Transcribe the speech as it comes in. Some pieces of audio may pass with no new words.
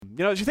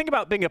As you think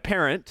about being a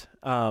parent,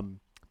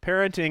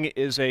 parenting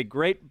is a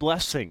great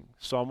blessing.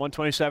 Psalm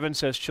 127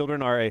 says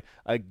children are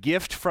a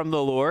gift from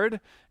the Lord,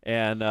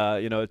 and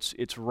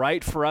it's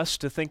right for us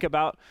to think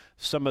about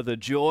some of the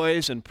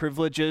joys and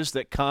privileges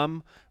that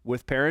come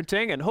with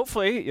parenting. And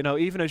hopefully,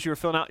 even as you're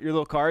filling out your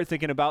little card,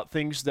 thinking about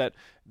things that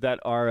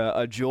are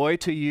a joy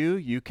to you,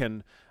 you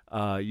can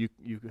you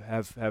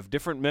have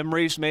different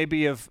memories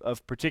maybe of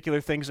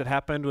particular things that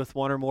happened with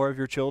one or more of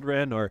your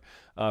children, or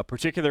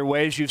particular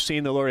ways you've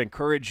seen the Lord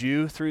encourage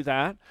you through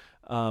that.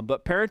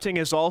 But parenting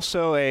is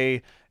also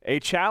a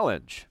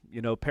challenge.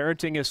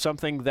 Parenting is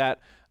something that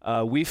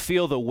we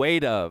feel the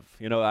weight of.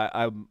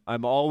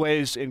 I'm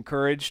always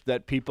encouraged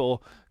that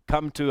people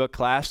come to a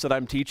class that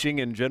I'm teaching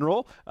in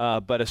general,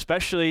 but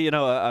especially, a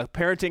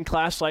parenting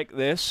class like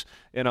this,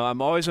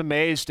 I'm always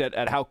amazed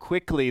at how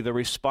quickly the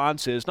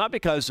response is, not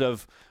because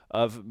of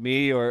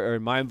me or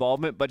my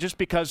involvement, but just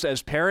because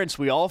as parents,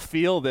 we all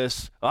feel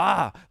this,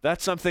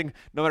 that's something,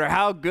 no matter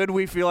how good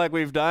we feel like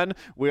we've done,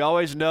 we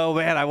always know,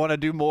 man, I want to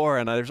do more,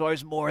 and there's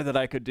always more that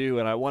I could do,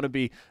 and I want to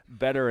be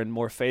better and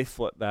more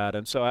faithful at that.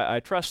 And so I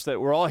trust that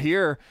we're all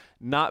here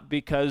not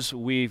because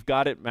we've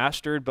got it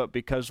mastered, but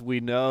because we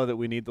know that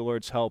we need the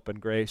Lord's help and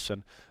grace.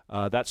 And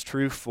that's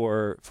true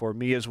for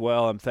me as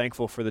well. I'm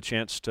thankful for the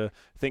chance to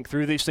think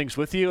through these things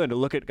with you and to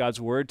look at God's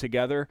Word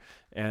together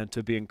and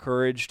to be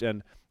encouraged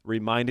and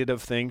reminded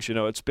of things.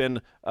 It's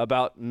been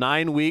about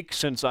 9 weeks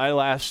since I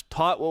last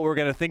taught what we're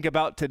going to think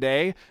about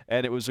today,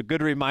 and it was a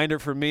good reminder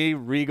for me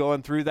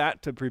going through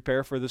that to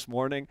prepare for this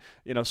morning.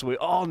 So we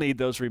all need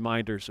those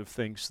reminders of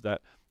things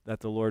that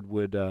the Lord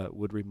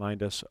would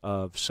remind us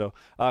of. So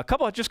a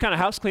couple of just kind of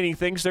house cleaning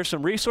things. There's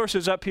some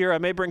resources up here. I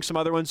may bring some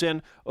other ones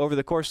in over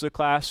the course of the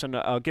class, and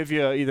I'll give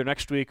you either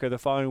next week or the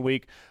following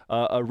week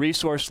a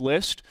resource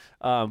list.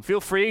 Feel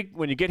free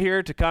when you get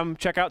here to come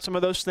check out some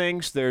of those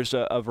things. There's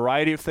a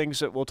variety of things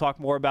that we'll talk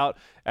more about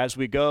as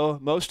we go.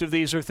 Most of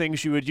these are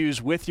things you would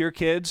use with your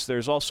kids.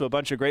 There's also a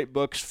bunch of great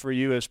books for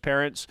you as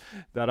parents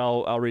that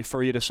I'll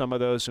refer you to some of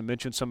those and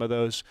mention some of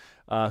those.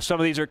 Some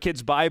of these are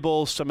kids'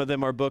 Bibles. Some of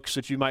them are books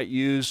that you might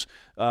use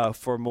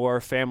for more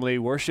family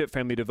worship,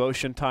 family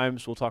devotion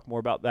times. We'll talk more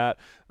about that.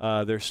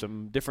 There's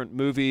some different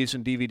movies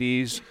and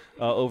DVDs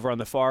over on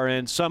the far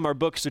end. Some are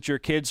books that your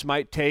kids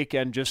might take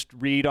and just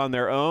read on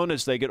their own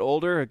as they get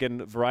older.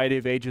 Again, a variety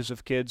of ages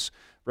of kids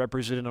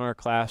represented in our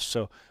class.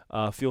 So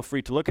feel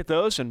free to look at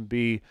those and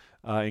be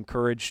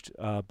encouraged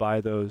by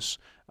those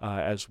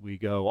as we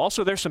go.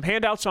 Also, there's some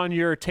handouts on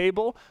your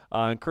table.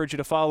 I encourage you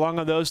to follow along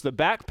on those. The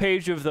back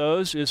page of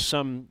those is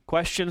some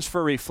questions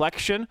for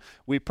reflection.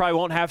 We probably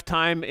won't have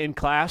time in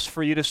class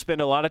for you to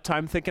spend a lot of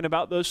time thinking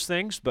about those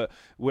things, but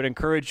would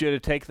encourage you to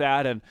take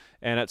that and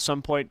at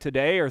some point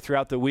today or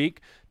throughout the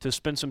week to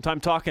spend some time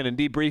talking and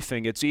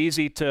debriefing. It's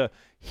easy to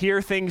hear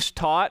things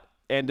taught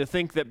and to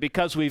think that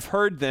because we've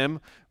heard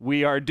them,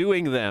 we are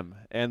doing them.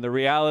 And the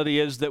reality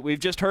is that we've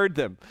just heard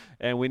them,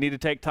 and we need to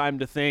take time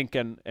to think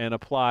and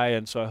apply,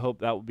 and so I hope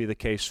that will be the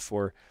case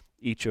for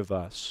each of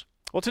us.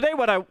 Well, today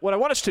what I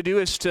want us to do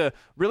is to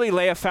really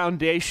lay a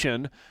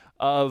foundation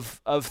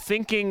of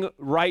thinking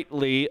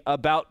rightly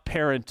about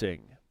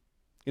parenting.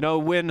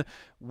 When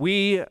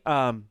we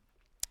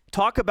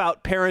talk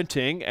about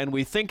parenting and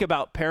we think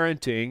about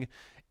parenting,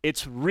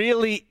 it's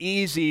really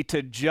easy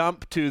to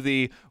jump to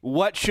the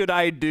what should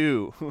I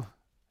do?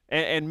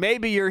 And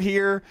maybe you're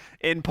here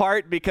in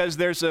part because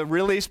there's a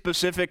really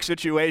specific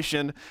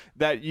situation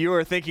that you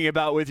are thinking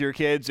about with your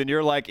kids, and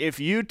you're like, if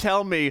you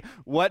tell me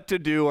what to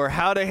do or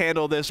how to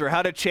handle this or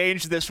how to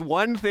change this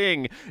one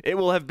thing, it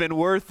will have been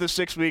worth the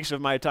 6 weeks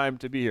of my time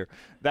to be here.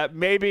 That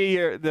may be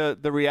the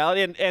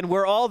reality, and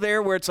we're all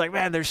there where it's like,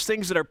 man, there's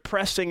things that are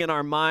pressing in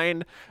our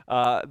mind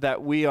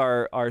that we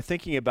are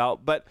thinking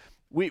about, but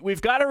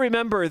we've got to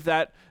remember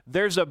that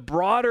there's a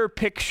broader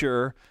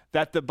picture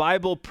that the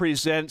Bible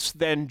presents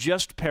than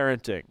just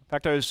parenting. In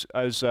fact, I was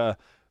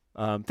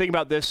thinking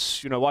about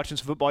this, watching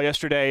some football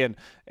yesterday,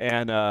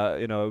 and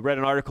read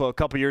an article a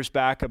couple years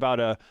back about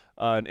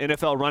an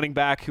NFL running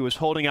back who was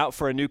holding out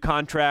for a new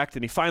contract,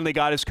 and he finally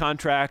got his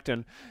contract,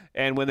 and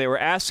when they were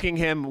asking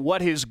him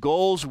what his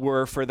goals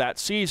were for that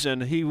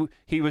season,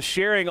 he was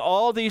sharing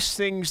all these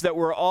things that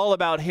were all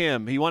about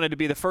him. He wanted to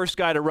be the first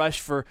guy to rush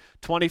for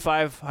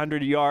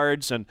 2,500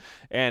 yards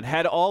and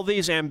had all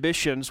these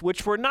ambitions,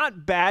 which were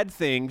not bad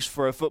things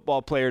for a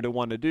football player to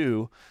want to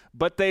do,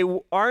 but they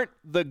aren't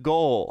the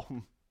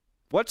goal.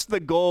 What's the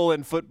goal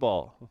in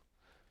football?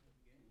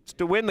 It's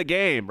to win the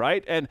game,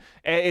 right? And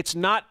it's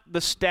not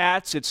the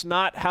stats. It's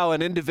not how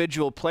an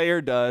individual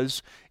player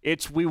does.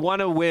 It's we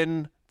want to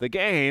win the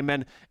game.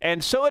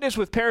 And so it is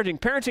with parenting.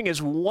 Parenting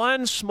is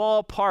one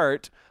small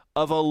part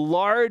of a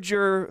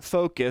larger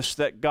focus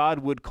that God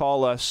would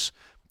call us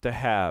to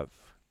have.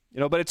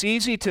 But it's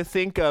easy to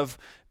think of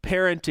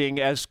parenting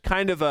as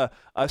kind of a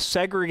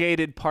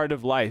segregated part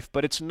of life,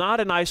 but it's not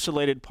an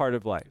isolated part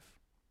of life.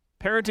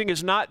 Parenting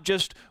is not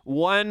just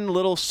one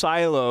little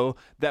silo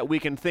that we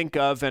can think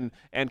of and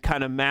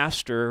kind of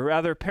master.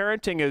 Rather,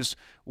 parenting is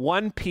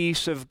one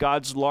piece of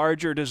God's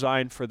larger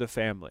design for the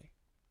family.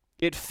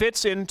 It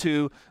fits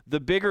into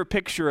the bigger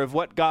picture of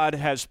what God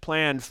has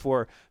planned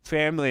for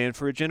family and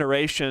for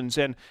generations.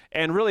 And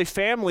really,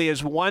 family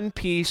is one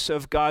piece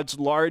of God's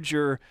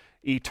larger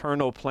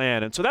eternal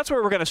plan. And so that's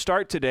where we're going to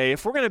start today.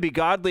 If we're going to be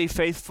godly,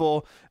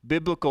 faithful,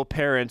 biblical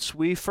parents,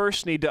 we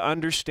first need to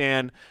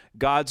understand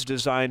God's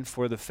design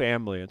for the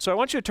family. And so I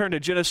want you to turn to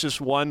Genesis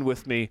 1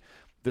 with me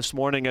this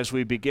morning as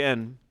we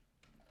begin.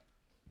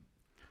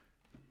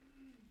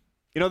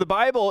 You know, the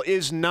Bible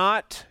is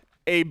not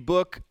a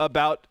book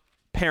about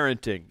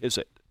parenting, is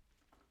it?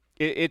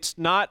 It's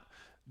not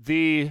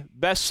the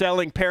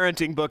best-selling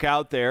parenting book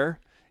out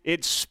there.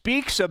 It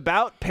speaks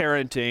about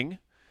parenting,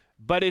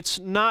 but it's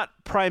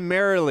not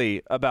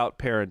primarily about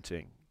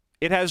parenting.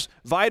 It has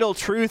vital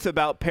truth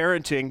about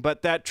parenting,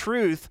 but that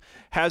truth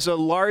has a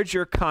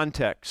larger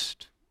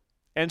context.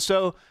 And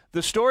so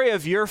the story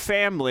of your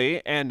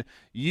family and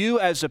you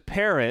as a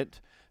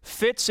parent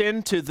fits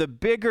into the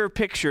bigger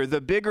picture, the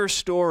bigger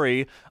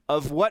story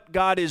of what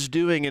God is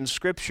doing in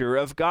Scripture,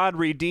 of God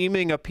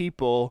redeeming a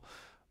people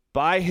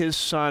by His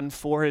Son,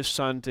 for His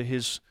Son, to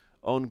His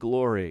own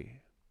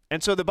glory.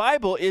 And so the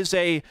Bible is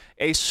a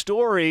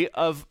story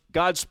of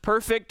God's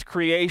perfect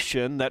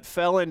creation that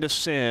fell into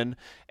sin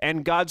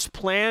and God's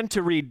plan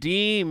to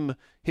redeem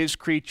His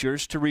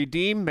creatures, to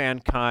redeem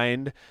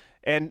mankind,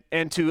 and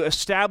to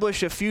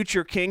establish a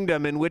future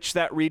kingdom in which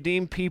that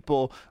redeemed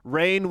people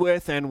reign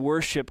with and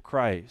worship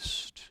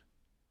Christ.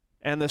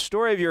 And the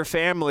story of your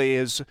family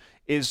is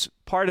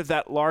part of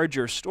that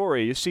larger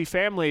story. You see,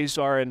 families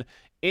are an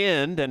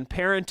end, and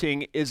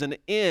parenting is an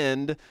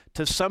end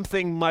to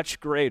something much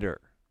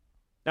greater.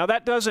 Now,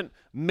 that doesn't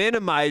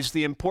minimize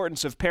the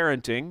importance of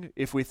parenting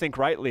if we think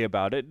rightly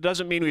about it. It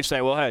doesn't mean we say,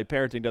 well, hey,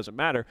 parenting doesn't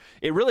matter.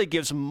 It really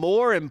gives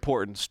more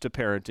importance to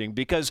parenting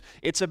because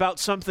it's about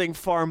something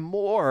far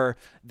more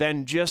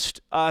than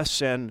just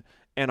us and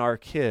our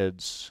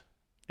kids.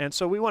 And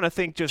so we want to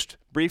think just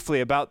briefly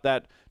about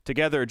that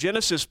together.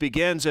 Genesis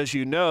begins, as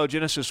you know,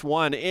 Genesis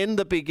 1, in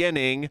the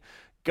beginning,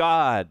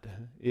 God.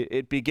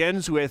 It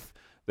begins with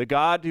the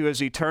God who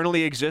has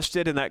eternally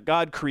existed, and that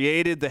God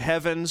created the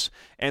heavens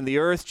and the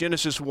earth.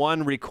 Genesis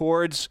 1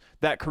 records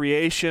that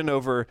creation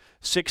over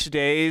 6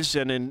 days,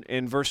 and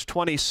in verse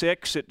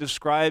 26, it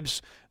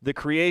describes the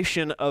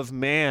creation of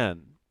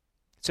man.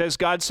 It says,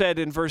 God said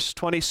in verse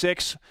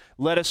 26,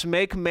 "Let us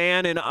make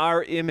man in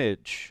our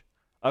image,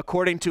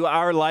 according to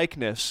our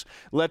likeness.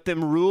 Let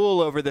them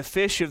rule over the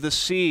fish of the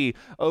sea,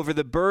 over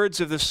the birds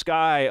of the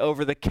sky,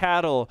 over the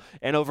cattle,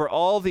 and over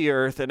all the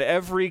earth, and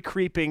every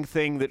creeping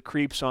thing that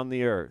creeps on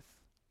the earth."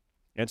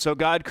 And so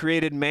God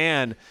created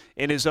man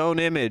in His own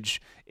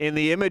image. In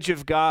the image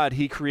of God,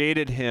 He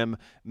created him.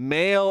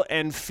 Male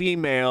and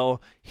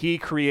female, He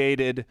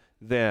created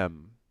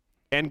them.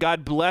 And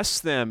God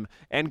blessed them,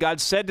 and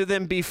God said to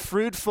them, "Be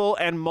fruitful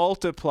and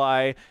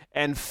multiply,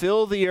 and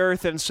fill the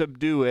earth and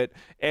subdue it,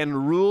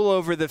 and rule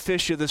over the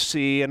fish of the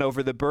sea, and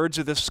over the birds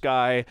of the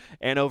sky,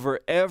 and over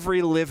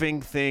every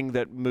living thing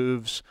that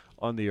moves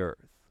on the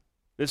earth."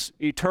 This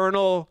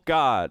eternal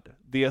God,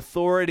 the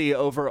authority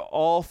over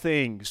all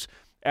things,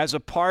 as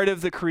a part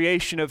of the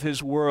creation of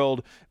His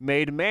world,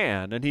 made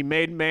man. And He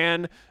made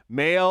man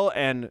male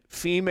and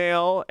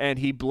female, and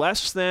He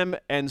blessed them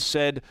and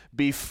said,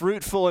 "Be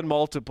fruitful and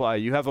multiply."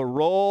 You have a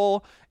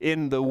role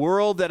in the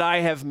world that I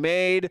have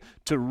made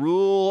to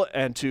rule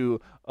and to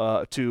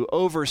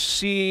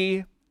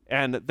oversee,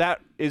 and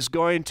that is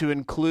going to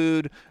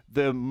include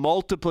the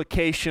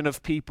multiplication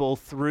of people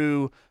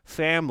through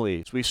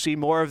families. We see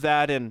more of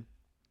that in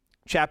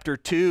chapter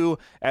 2,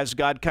 as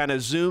God kind of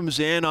zooms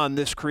in on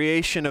this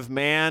creation of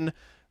man.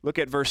 Look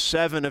at verse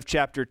 7 of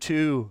chapter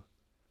 2.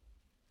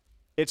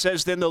 It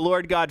says, "Then the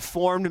Lord God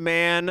formed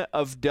man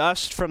of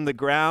dust from the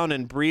ground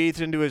and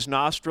breathed into his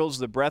nostrils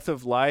the breath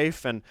of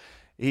life, and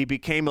he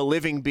became a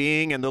living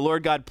being. And the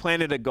Lord God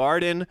planted a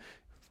garden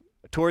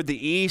toward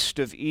the east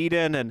of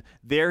Eden, and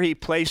there He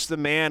placed the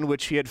man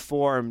which He had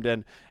formed.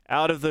 And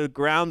out of the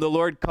ground the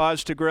Lord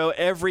caused to grow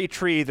every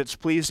tree that's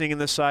pleasing in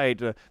the sight,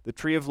 the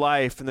tree of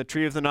life and the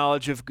tree of the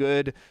knowledge of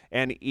good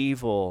and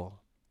evil."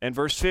 And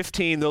verse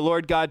 15, "The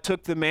Lord God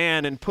took the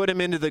man and put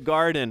him into the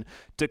garden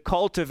to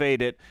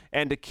cultivate it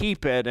and to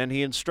keep it. And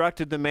He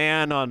instructed the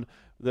man on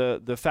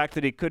the fact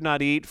that he could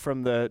not eat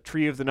from the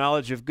tree of the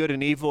knowledge of good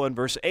and evil." In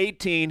verse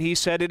 18, He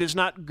said, "It is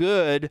not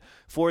good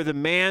for the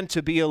man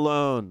to be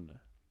alone.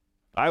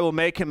 I will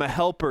make him a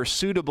helper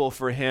suitable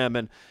for him."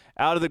 And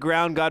out of the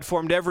ground God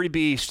formed every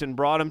beast and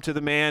brought him to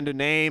the man to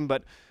name.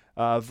 But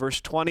verse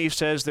 20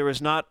 says, "There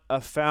was not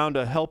found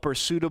a helper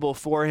suitable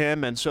for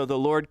him. And so the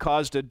Lord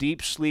caused a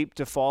deep sleep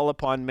to fall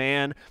upon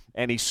man,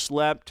 and he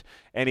slept.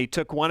 And He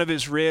took one of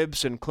his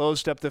ribs and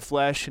closed up the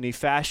flesh, and He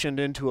fashioned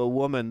into a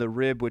woman the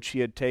rib which He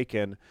had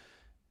taken.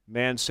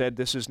 Man said,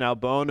 'This is now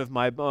bone of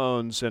my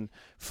bones and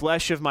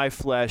flesh of my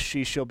flesh.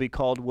 She shall be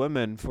called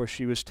woman, for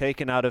she was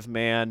taken out of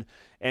man.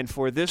 And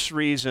for this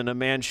reason a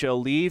man shall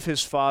leave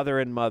his father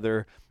and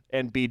mother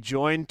and be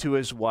joined to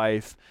his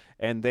wife,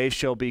 and they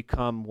shall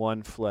become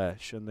one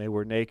flesh.' And they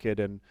were naked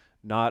and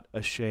not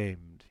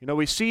ashamed." You know,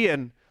 we see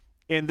in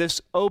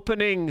this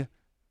opening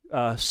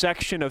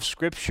section of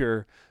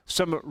Scripture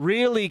some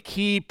really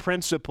key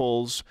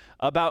principles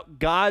about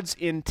God's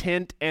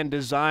intent and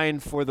design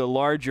for the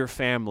larger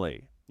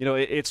family. You know,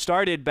 it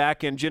started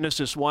back in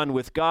Genesis 1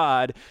 with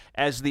God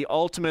as the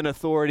ultimate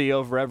authority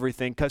over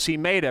everything because he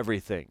made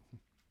everything.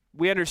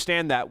 We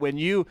understand that when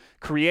you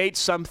create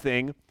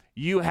something,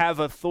 you have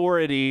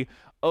authority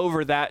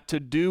over that to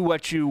do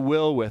what you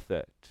will with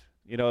it.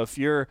 You know,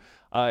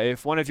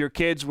 if one of your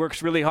kids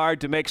works really hard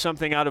to make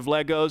something out of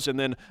Legos and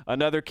then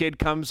another kid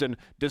comes and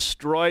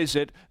destroys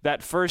it,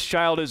 that first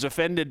child is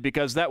offended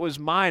because that was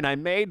mine. I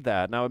made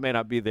that. Now, it may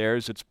not be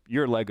theirs. It's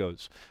your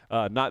Legos,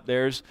 not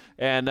theirs.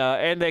 And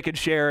they can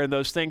share in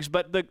those things.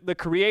 But the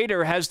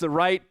Creator has the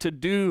right to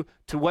do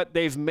to what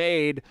they've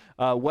made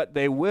what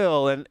they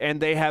will, and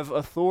they have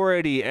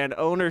authority and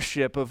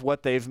ownership of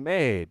what they've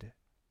made.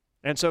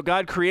 And so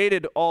God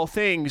created all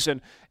things,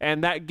 and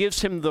that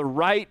gives him the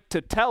right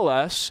to tell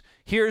us,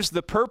 here's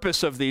the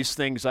purpose of these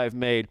things I've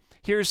made.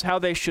 Here's how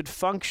they should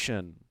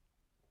function.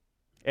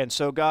 And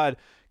so God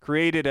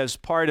created as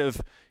part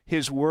of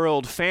his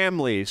world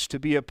families to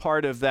be a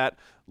part of that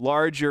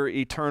larger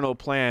eternal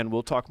plan.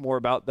 We'll talk more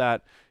about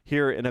that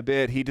here in a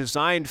bit. He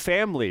designed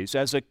families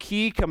as a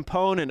key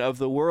component of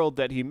the world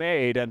that he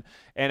made and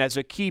as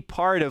a key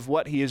part of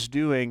what he is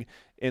doing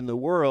in the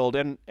world.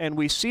 And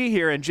we see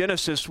here in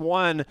Genesis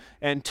 1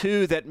 and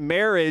 2 that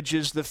marriage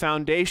is the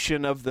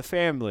foundation of the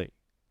family.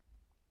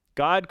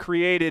 God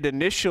created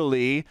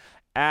initially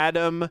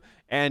Adam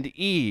and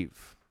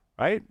Eve,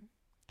 right?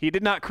 He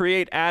did not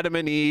create Adam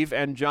and Eve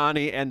and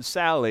Johnny and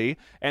Sally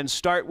and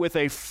start with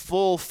a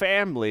full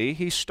family.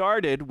 He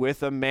started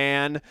with a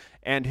man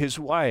and his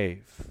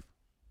wife.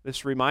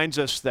 This reminds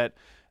us that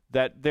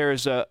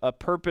there's a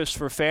purpose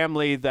for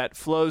family that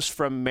flows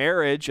from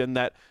marriage, and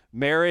that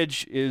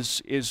marriage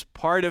is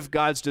part of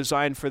God's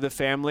design for the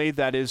family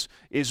that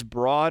is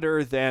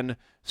broader than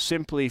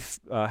simply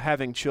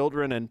having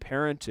children and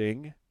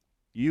parenting.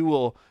 You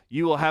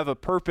will have a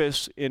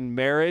purpose in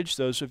marriage,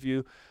 those of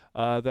you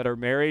that are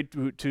married,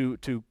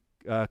 to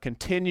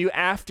continue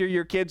after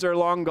your kids are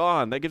long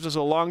gone. That gives us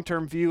a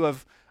long-term view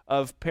of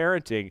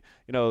parenting,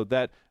 you know,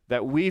 that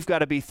we've got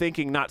to be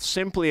thinking not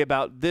simply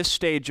about this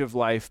stage of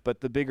life,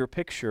 but the bigger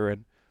picture.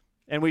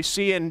 And we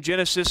see in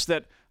Genesis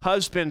that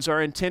husbands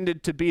are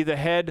intended to be the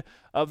head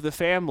of the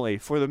family.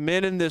 For the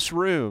men in this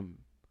room,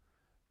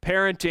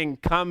 parenting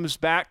comes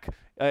back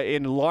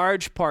in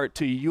large part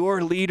to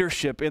your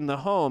leadership in the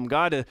home.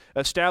 God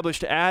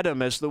established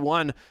Adam as the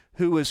one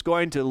who was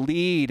going to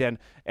lead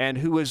and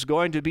who was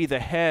going to be the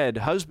head.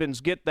 Husbands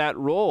get that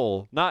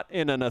role, not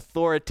in an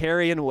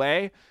authoritarian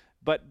way,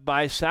 but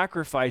by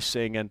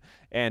sacrificing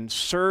and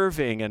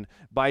serving and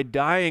by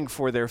dying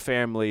for their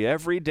family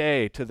every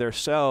day to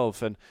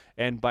themselves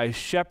and by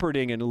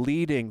shepherding and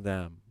leading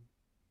them.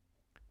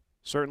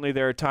 Certainly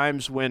there are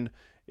times when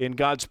in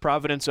God's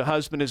providence a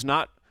husband is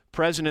not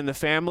present in the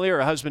family, or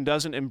a husband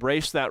doesn't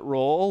embrace that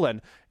role,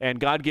 and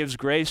God gives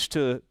grace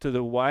to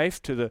the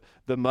wife, to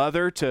the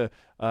mother, to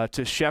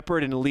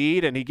shepherd and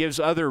lead, and he gives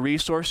other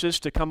resources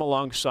to come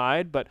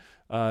alongside, but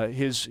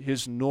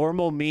his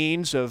normal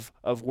means of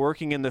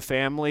working in the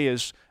family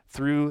is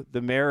through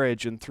the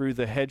marriage and through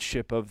the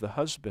headship of the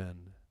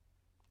husband.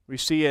 We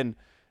see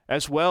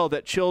as well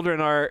that children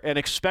are an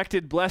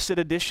expected blessed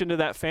addition to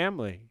that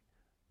family.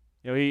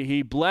 You know,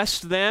 he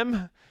blessed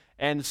them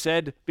and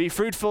said, be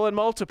fruitful and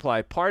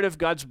multiply. Part of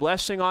God's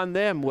blessing on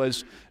them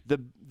was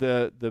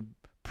the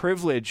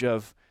privilege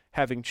of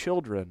having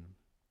children.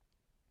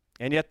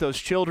 And yet those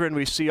children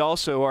we see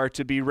also are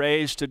to be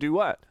raised to do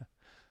what?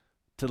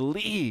 To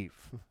leave.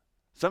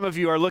 Some of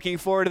you are looking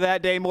forward to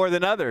that day more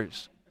than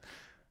others.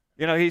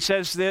 You know, he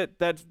says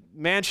that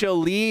man shall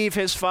leave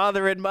his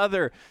father and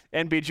mother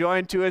and be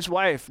joined to his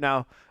wife.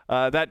 Now,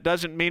 that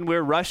doesn't mean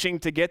we're rushing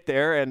to get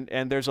there,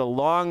 and there's a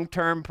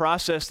long-term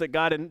process that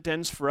God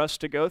intends for us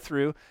to go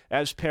through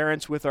as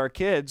parents with our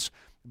kids,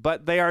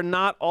 but they are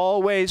not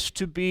always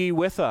to be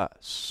with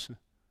us.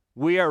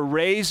 We are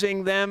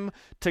raising them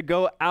to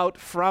go out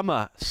from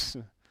us,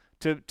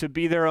 to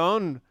be their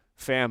own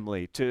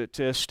family, to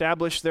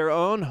establish their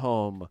own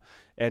home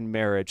and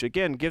marriage.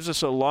 Again, gives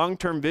us a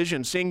long-term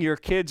vision, seeing your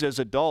kids as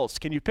adults.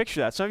 Can you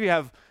picture that? Some of you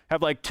have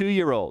like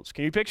 2-year-olds.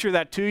 Can you picture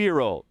that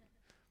 2-year-old?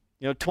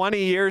 20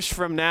 years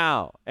from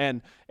now,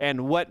 and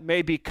what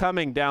may be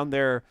coming down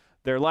their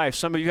life.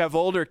 Some of you have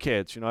older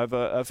kids. I have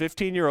a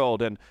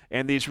 15-year-old,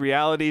 and these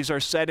realities are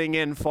setting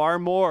in far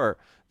more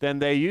than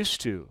they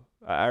used to.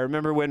 I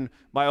remember when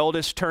my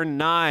oldest turned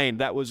 9,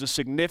 that was a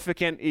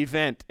significant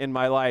event in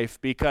my life,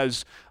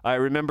 because I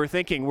remember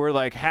thinking, we're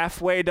like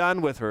halfway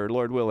done with her,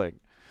 Lord willing.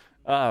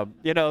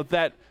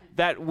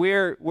 That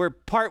we're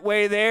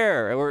partway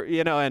there,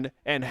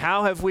 and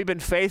how have we been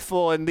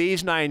faithful in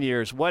these 9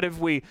 years? What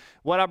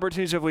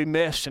opportunities have we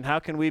missed, and how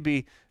can we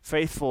be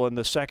faithful in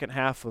the second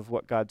half of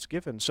what God's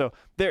given? So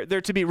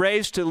they're to be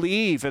raised to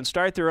leave and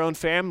start their own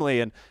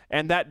family,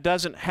 and that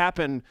doesn't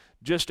happen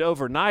just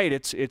overnight.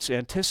 It's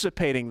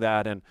anticipating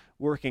that and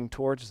working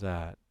towards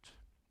that.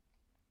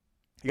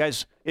 You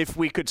guys, if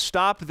we could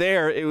stop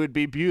there, it would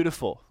be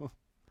beautiful.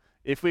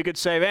 If we could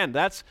say, man,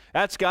 that's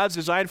God's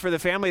design for the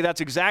family.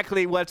 That's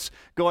exactly what's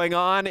going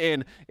on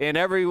in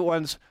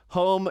everyone's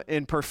home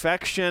in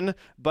perfection.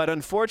 But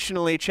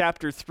unfortunately,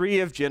 chapter 3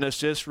 of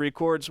Genesis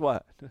records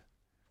what?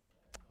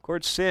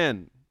 Records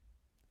sin.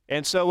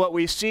 And so what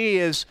we see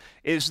is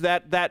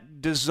that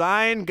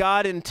design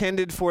God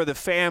intended for the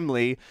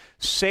family,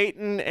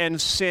 Satan and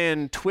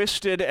sin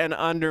twisted and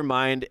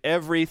undermined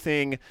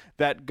everything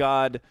that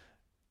God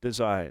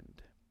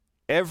designed.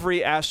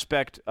 Every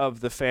aspect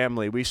of the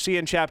family. We see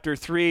in chapter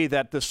 3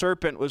 that the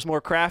serpent was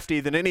more crafty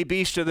than any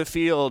beast of the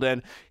field,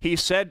 and he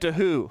said to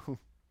who?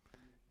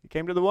 He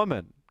came to the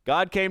woman.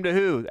 God came to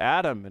who?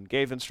 Adam, and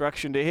gave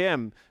instruction to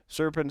him.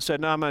 Serpent said,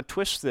 no, I'm going to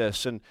twist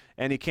this, and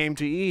he came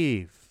to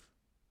Eve.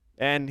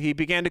 And he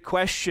began to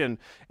question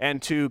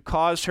and to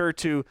cause her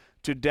to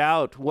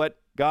doubt what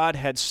God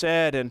had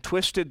said, and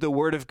twisted the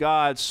word of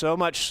God, so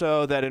much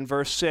so that in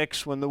verse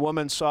 6, when the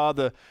woman saw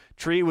the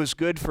tree was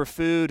good for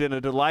food and a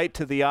delight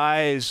to the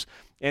eyes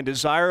and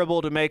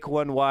desirable to make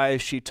one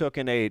wise, she took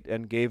and ate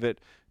and gave it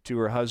to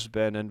her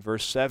husband. And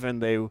verse 7,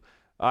 their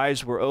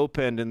eyes were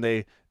opened and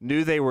they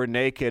knew they were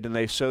naked, and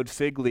they sewed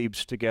fig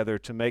leaves together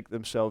to make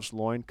themselves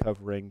loin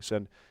coverings.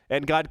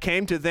 And God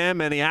came to them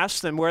and he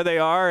asked them where they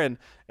are,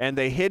 and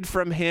they hid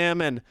from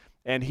him,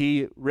 and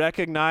he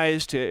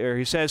recognized, or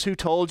he says, who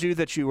told you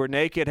that you were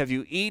naked? Have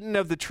you eaten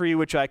of the tree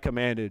which I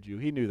commanded you?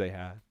 He knew they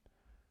had.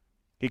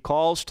 He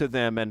calls to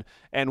them,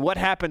 and what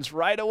happens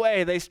right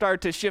away? They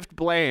start to shift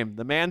blame.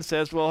 The man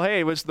says, well,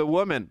 hey, it was the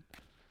woman.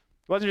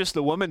 It wasn't just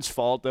the woman's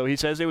fault, though. He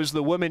says, it was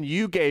the woman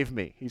you gave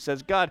me. He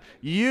says, God,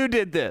 you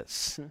did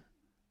this,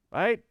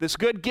 right? This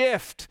good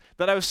gift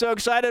that I was so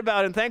excited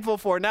about and thankful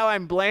for. Now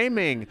I'm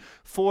blaming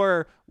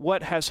for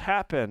what has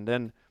happened.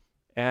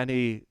 And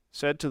he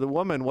said to the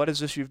woman, what is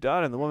this you've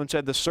done? And the woman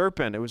said, the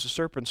serpent. It was the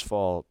serpent's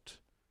fault.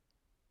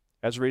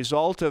 As a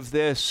result of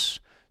this,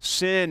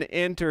 sin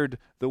entered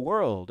the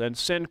world, and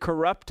sin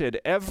corrupted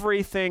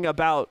everything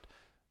about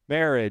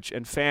marriage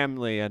and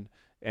family and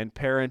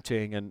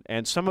parenting.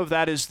 And some of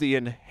that is the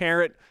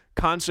inherent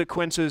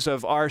consequences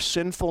of our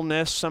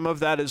sinfulness. Some of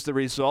that is the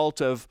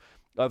result of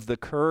the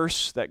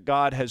curse that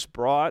God has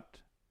brought.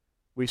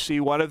 We see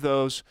one of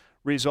those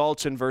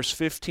results in verse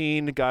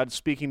 15. God,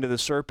 speaking to the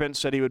serpent,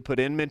 said he would put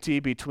enmity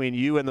between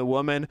you and the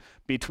woman,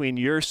 between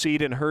your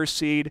seed and her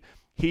seed.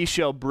 He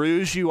shall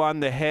bruise you on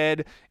the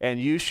head, and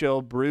you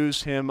shall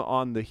bruise him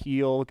on the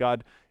heel.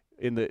 God,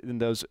 in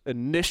those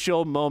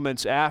initial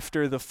moments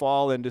after the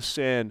fall into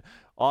sin,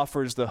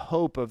 offers the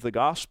hope of the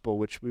gospel,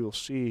 which we will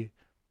see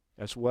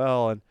as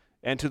well.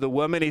 And to the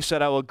woman he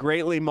said, I will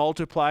greatly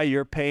multiply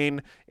your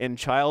pain in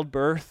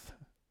childbirth.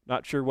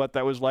 Not sure what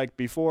that was like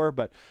before,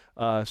 but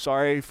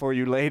sorry for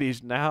you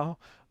ladies now.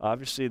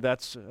 Obviously,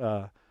 that's,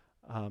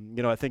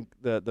 I think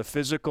the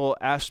physical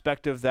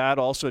aspect of that,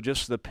 also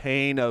just the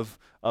pain of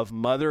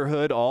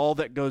motherhood, all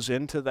that goes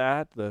into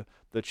that,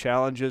 the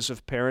challenges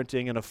of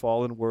parenting in a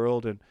fallen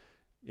world. And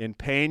in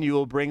pain you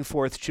will bring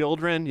forth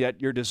children,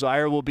 yet your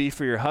desire will be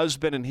for your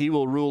husband, and he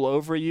will rule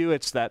over you.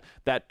 It's that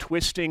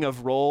twisting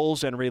of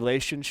roles and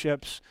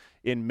relationships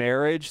in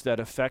marriage that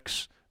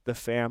affects the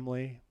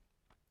family.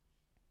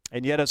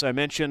 And yet, as I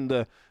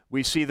mentioned,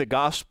 we see the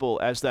gospel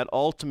as that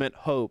ultimate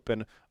hope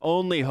and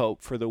only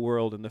hope for the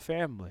world and the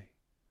family.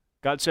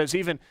 God says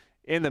even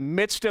in the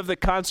midst of the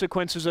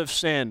consequences of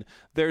sin,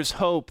 there's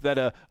hope that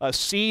a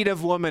seed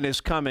of woman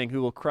is coming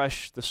who will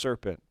crush the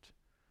serpent.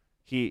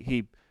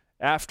 He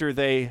after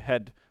they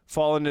had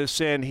fallen into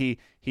sin, he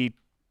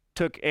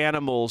took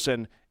animals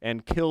and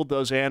killed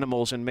those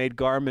animals and made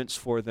garments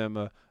for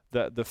them,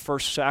 the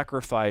first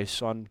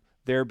sacrifice on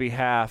their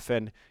behalf,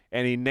 and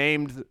he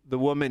named the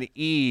woman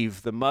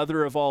Eve, the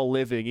mother of all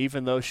living,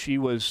 even though she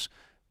was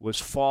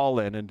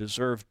fallen and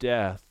deserved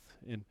death,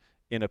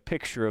 in a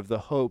picture of the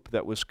hope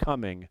that was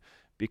coming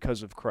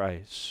because of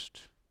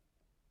Christ.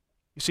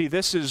 You see,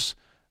 this is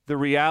the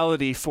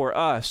reality for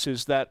us,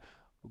 is that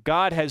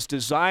God has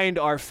designed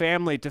our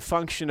family to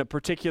function a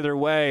particular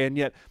way, and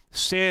yet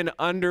sin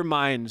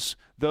undermines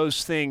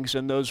those things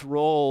and those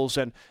roles,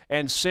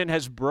 and sin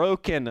has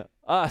broken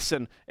us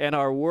and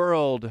our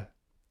world.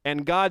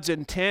 And God's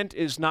intent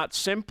is not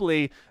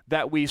simply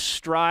that we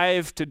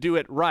strive to do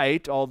it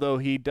right, although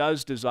he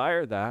does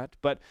desire that,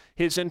 but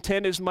his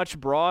intent is much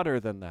broader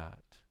than that.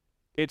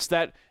 It's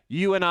that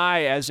you and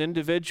I as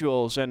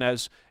individuals and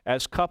as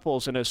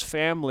couples and as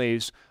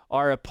families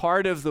are a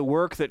part of the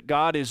work that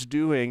God is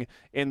doing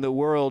in the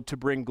world to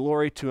bring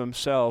glory to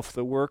himself,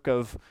 the work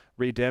of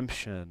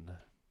redemption.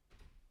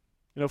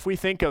 If we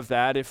think of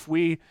that, if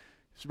we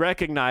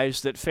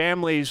recognize that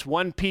family's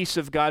one piece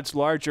of God's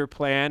larger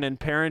plan and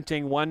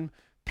parenting one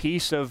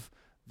piece of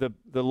the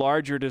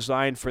larger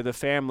design for the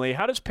family,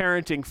 how does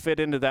parenting fit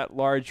into that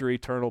larger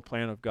eternal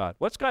plan of God?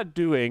 What's God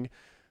doing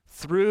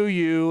through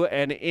you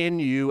and in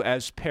you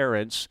as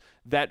parents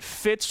that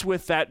fits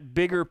with that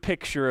bigger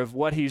picture of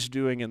what he's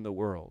doing in the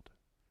world?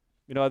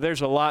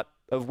 There's a lot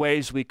of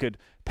ways we could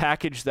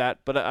package that,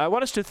 but I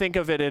want us to think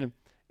of it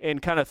in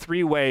kind of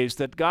three ways.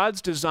 That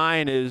God's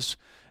design is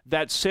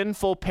that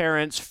sinful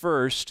parents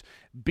first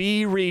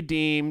be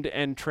redeemed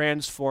and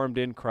transformed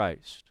in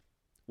Christ.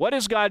 What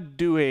is God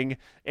doing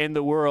in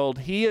the world?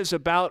 He is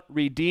about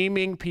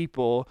redeeming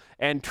people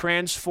and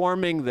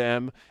transforming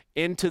them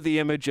into the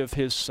image of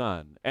his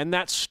Son. And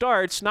that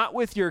starts not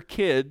with your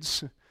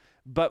kids,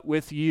 but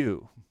with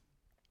you.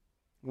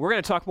 We're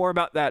going to talk more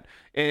about that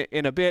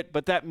in a bit,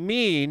 but that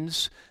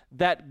means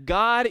that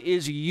God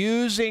is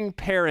using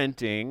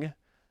parenting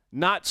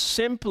not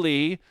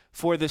simply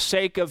for the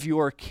sake of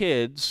your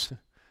kids,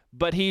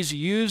 but he's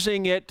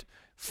using it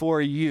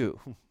for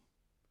you.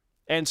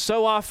 And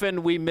so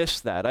often we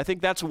miss that. I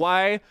think that's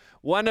why,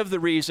 one of the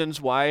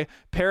reasons why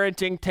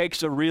parenting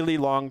takes a really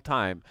long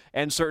time,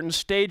 and certain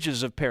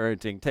stages of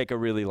parenting take a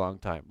really long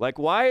time. Like,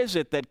 why is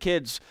it that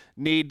kids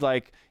need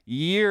like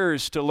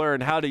years to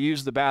learn how to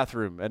use the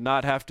bathroom and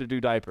not have to do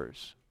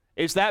diapers?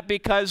 Is that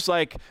because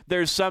like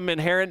there's some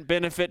inherent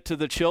benefit to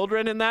the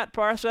children in that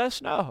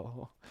process?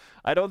 No,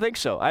 I don't think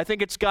so. I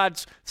think it's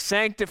God's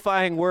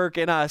sanctifying work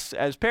in us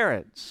as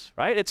parents,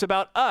 right? It's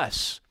about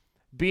us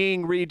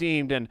being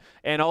redeemed and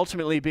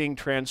ultimately being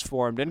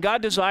transformed. And God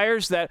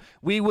desires that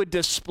we would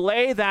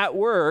display that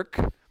work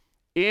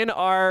in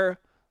our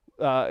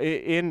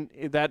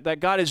that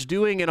God is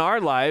doing in our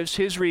lives,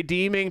 his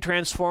redeeming,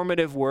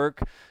 transformative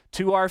work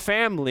to our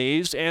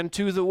families and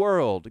to the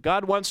world.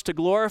 God wants to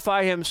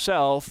glorify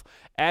himself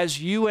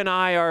as you and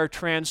I are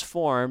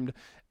transformed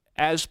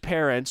as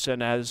parents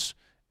and as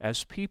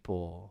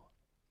people.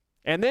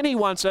 And then he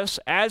wants us,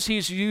 as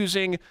he's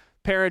using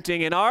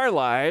parenting in our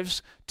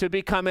lives, to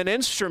become an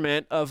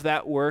instrument of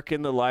that work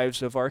in the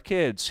lives of our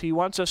kids. He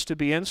wants us to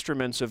be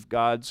instruments of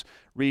God's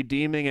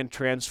redeeming and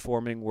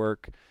transforming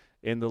work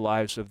in the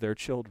lives of their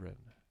children.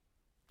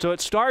 So it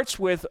starts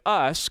with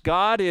us.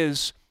 God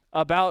is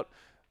about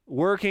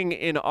working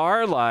in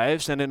our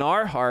lives and in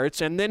our hearts,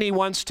 and then he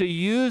wants to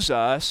use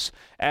us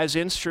as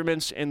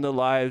instruments in the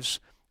lives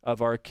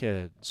of our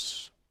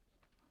kids.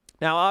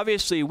 Now,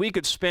 obviously, we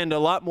could spend a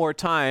lot more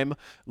time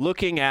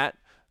looking at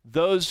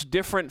those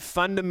different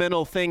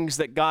fundamental things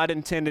that God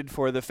intended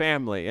for the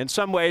family. In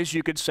some ways,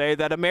 you could say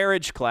that a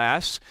marriage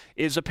class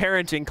is a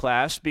parenting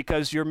class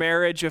because your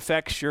marriage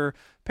affects your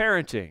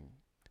parenting.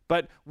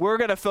 But we're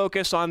going to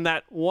focus on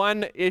that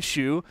one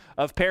issue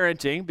of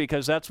parenting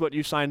because that's what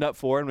you signed up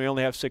for, and we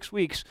only have 6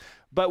 weeks.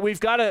 But we've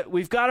got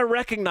to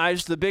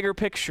recognize the bigger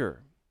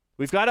picture.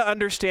 We've got to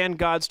understand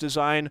God's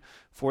design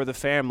for the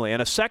family.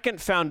 And a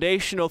second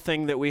foundational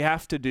thing that we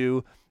have to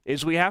do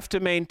is we have to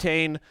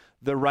maintain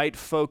the right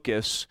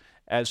focus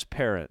as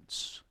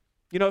parents.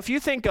 You know, if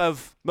you think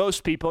of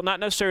most people, not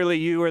necessarily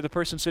you or the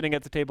person sitting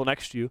at the table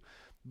next to you,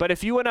 but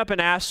if you went up and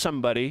asked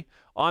somebody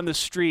on the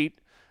street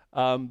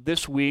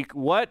this week,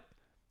 what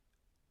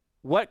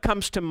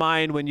comes to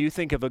mind when you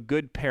think of a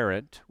good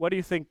parent? What do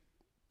you think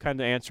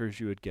kind of answers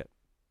you would get?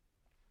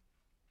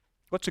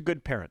 What's a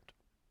good parent?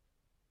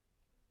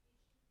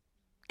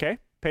 Okay,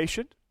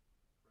 patient,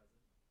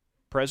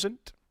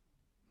 present.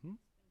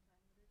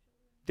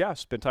 Yeah,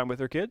 spend time with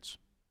their kids.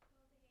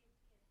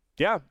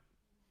 Yeah.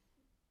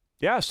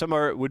 Yeah, some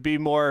would be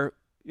more,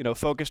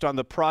 focused on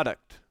the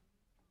product.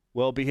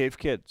 Well-behaved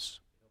kids.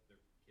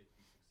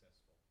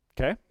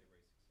 Okay.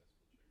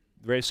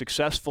 Very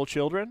successful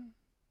children.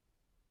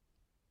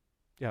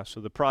 Yeah, so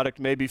the product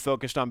may be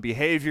focused on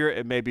behavior.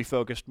 It may be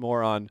focused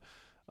more on,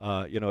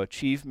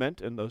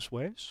 achievement in those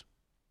ways.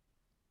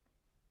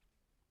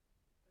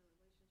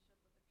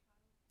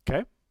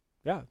 Okay.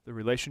 Yeah, the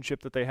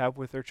relationship that they have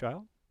with their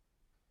child.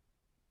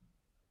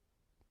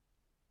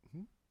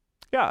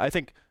 Yeah, I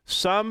think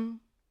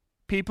some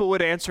people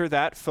would answer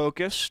that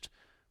focused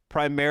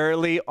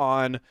primarily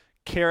on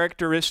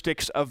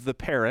characteristics of the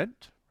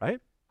parent, right?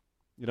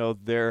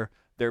 They're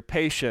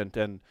patient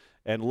and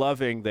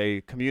loving.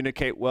 They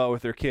communicate well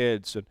with their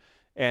kids,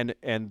 and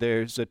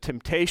there's a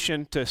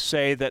temptation to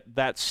say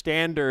that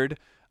standard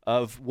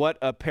of what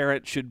a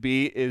parent should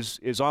be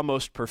is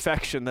almost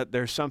perfection. That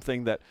there's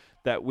something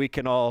that we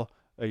can all,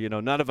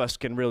 none of us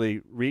can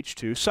really reach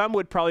to. Some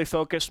would probably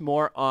focus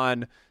more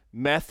on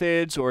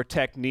methods or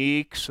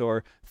techniques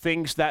or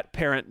things that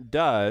parent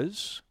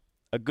does.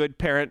 A good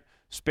parent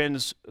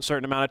spends a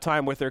certain amount of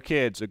time with their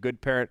kids. A good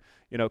parent,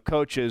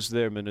 coaches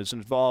them and is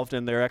involved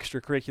in their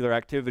extracurricular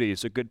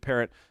activities. A good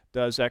parent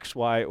does X,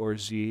 Y, or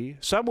Z.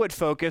 Some would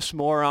focus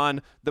more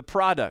on the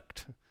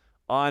product,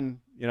 on,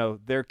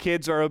 their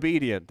kids are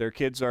obedient. Their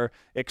kids are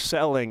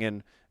excelling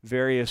in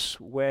various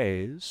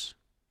ways.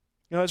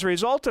 As a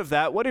result of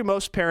that, what do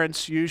most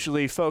parents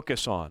usually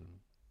focus on?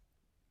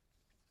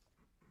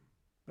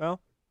 Well,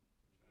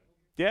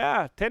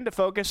 yeah, tend to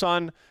focus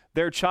on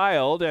their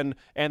child, and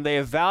they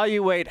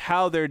evaluate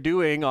how they're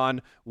doing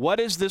on what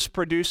is this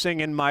producing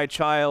in my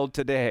child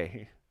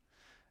today.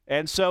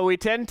 And so we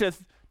tend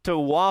to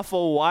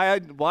waffle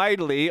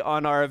widely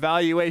on our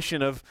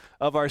evaluation of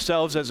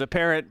ourselves as a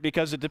parent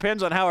because it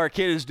depends on how our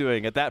kid is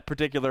doing at that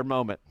particular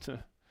moment.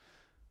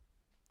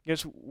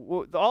 Because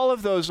all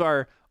of those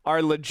are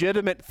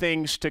legitimate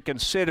things to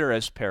consider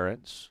as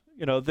parents.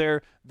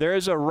 There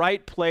is a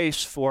right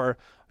place for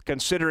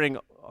considering,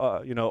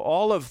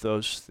 all of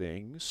those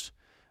things.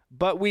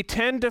 but we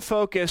tend to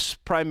focus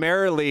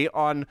primarily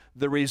on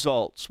the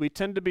results. We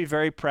tend to be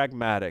very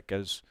pragmatic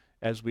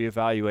as we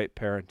evaluate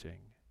parenting.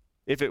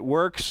 If it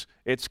works,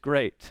 it's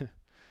great.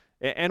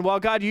 And while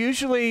God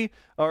usually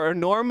or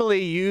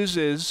normally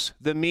uses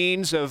the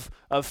means of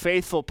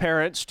faithful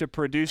parents to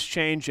produce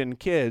change in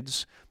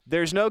kids,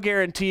 there's no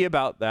guarantee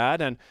about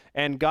that.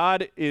 And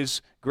God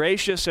is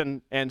gracious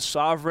and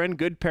sovereign.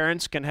 Good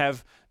parents can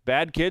have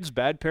bad kids.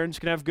 Bad parents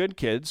can have good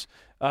kids.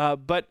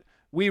 But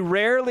we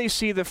rarely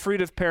see the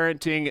fruit of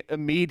parenting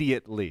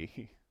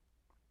immediately.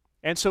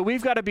 And so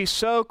we've got to be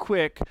so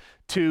quick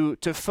to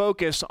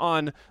focus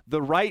on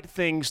the right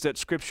things that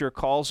Scripture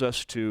calls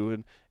us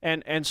to,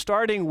 and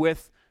starting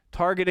with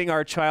targeting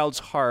our child's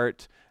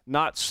heart,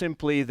 not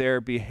simply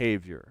their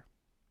behavior.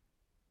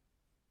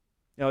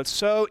 You know, it's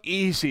so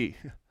easy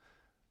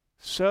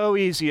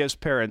as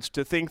parents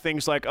to think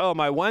things like, oh,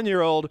 my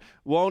 1-year-old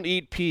won't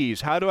eat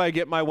peas. How do I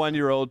get my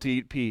 1-year-old to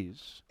eat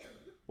peas?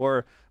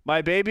 Or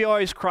my baby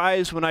always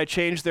cries when I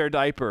change their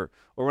diaper,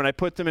 or when I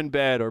put them in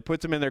bed, or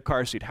put them in their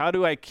car seat. How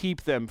do I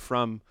keep them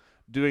from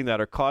doing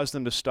that or cause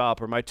them to stop?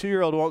 Or my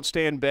 2-year-old won't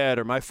stay in bed,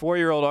 or my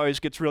 4-year-old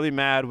always gets really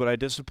mad when I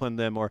discipline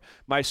them, or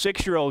my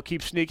 6-year-old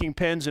keeps sneaking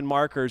pens and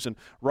markers and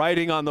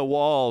writing on the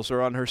walls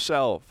or on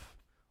herself.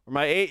 Or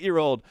my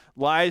 8-year-old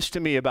lies to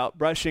me about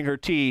brushing her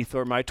teeth,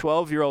 or my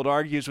 12-year-old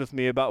argues with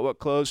me about what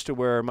clothes to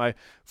wear, or my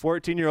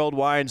 14-year-old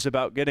whines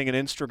about getting an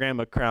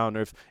Instagram account.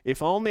 Or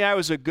if only I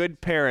was a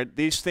good parent,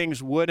 these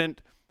things wouldn't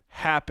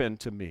happen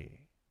to me.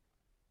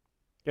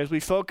 As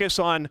we focus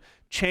on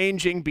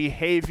changing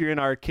behavior in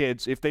our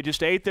kids, if they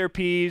just ate their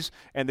peas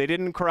and they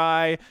didn't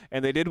cry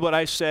and they did what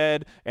I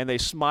said and they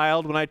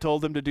smiled when I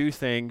told them to do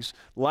things,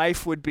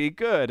 life would be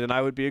good and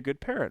I would be a good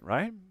parent,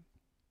 right?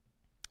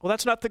 Well,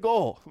 that's not the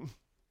goal.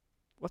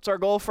 What's our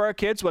goal for our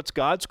kids? What's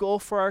God's goal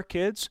for our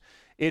kids?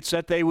 It's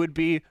that they would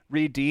be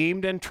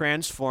redeemed and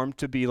transformed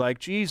to be like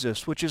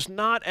Jesus, which is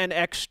not an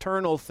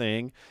external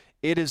thing.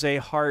 It is a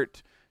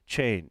heart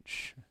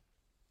change.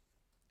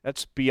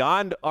 That's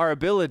beyond our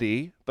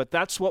ability, but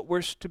that's what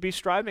we're to be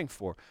striving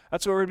for.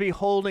 That's what we're to be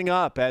holding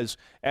up as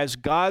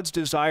God's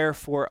desire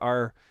for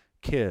our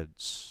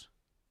kids.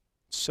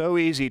 It's so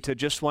easy to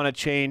just want to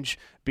change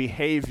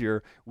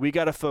behavior. We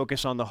got to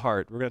focus on the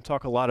heart. We're going to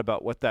talk a lot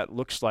about what that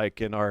looks like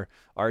in our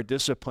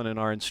discipline and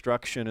our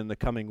instruction in the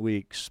coming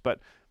weeks. But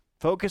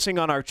focusing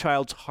on our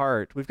child's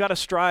heart, we've got to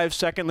strive,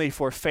 secondly,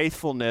 for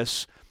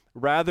faithfulness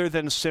rather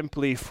than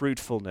simply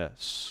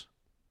fruitfulness.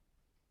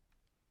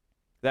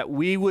 That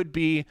we would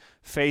be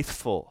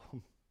faithful.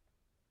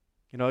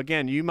 You know,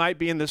 again, you might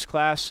be in this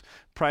class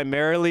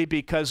primarily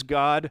because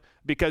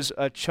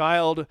a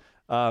child,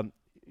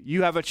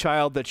 you have a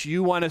child that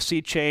you want to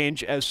see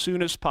change as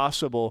soon as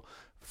possible,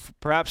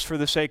 perhaps for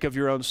the sake of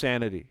your own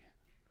sanity.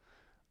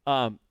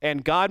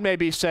 And God may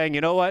be saying,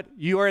 you know what,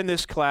 you are in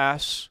this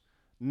class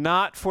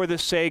not for the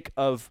sake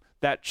of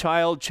that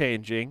child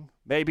changing,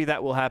 maybe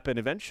that will happen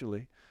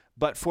eventually,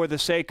 but for the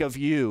sake of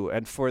you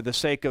and for the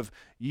sake of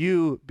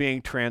you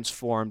being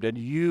transformed and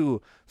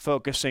you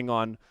focusing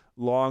on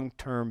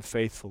long-term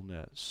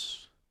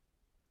faithfulness.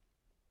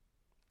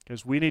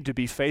 Because we need to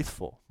be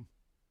faithful.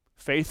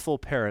 Faithful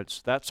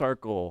parents, that's our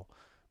goal.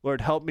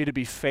 Lord, help me to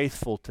be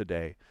faithful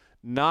today.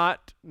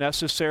 Not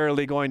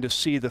necessarily going to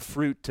see the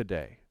fruit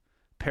today.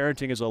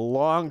 Parenting is a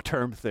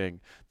long-term thing.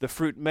 The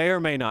fruit may or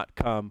may not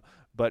come,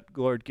 but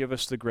Lord, give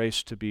us the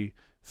grace to be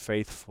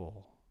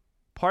faithful.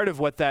 Part of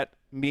what that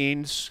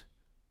means,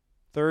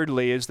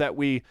 thirdly, is that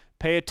we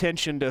pay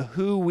attention to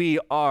who we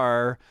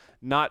are,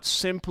 not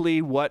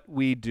simply what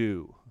we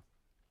do.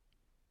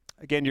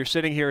 Again, you're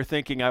sitting here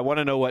thinking, I want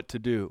to know what to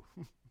do.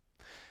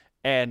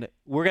 And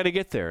we're going to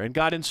get there, and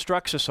God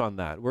instructs us on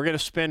that. We're going to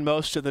spend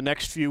most of the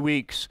next few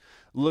weeks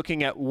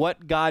looking at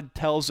what God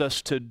tells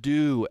us to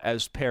do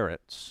as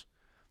parents.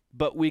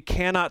 But we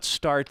cannot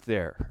start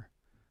there.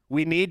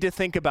 We need to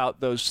think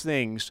about those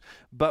things,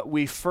 but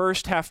we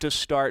first have to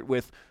start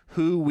with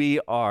who we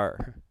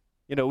are.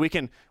 You know, we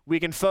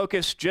can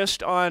focus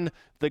just on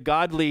the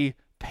godly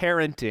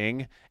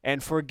parenting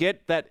and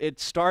forget that it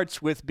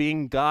starts with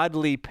being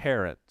godly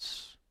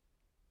parents.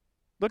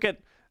 Look at,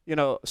 you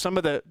know, some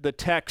of the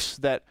texts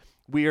that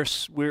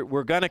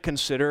we're going to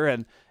consider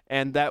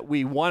and that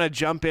we want to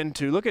jump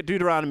into. Look at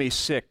Deuteronomy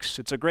 6.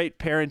 It's a great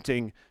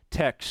parenting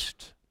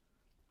text.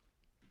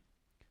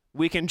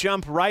 We can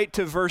jump right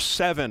to verse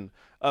 7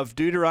 of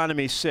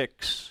Deuteronomy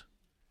 6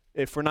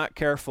 if we're not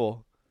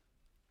careful.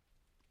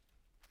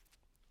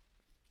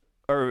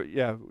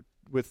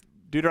 With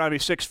Deuteronomy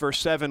 6, verse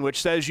 7,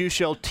 which says, you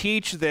shall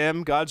teach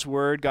them, God's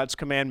word, God's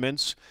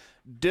commandments,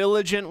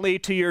 diligently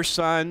to your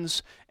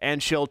sons,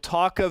 and shall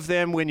talk of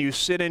them when you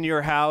sit in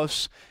your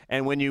house,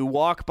 and when you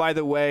walk by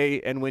the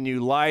way, and when you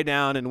lie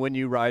down, and when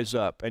you rise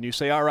up. And you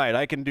say, all right,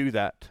 I can do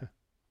that.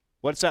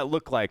 What's that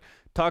look like?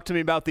 Talk to me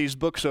about these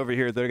books over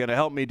here that are going to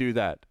help me do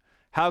that.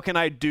 How can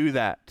I do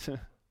that?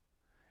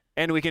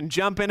 And we can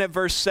jump in at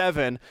verse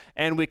 7,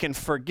 and we can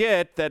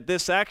forget that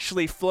this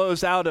actually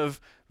flows out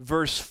of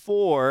verse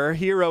 4.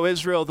 Hear, O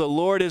Israel, the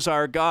Lord is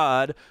our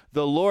God,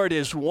 the Lord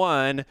is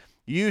one.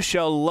 You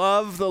shall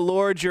love the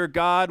Lord your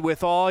God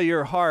with all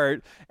your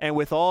heart and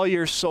with all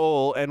your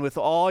soul and with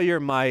all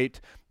your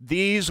might.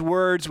 These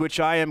words which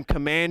I am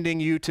commanding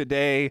you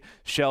today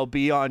shall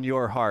be on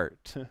your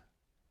heart.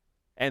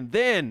 And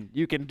then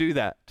you can do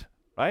that,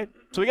 right?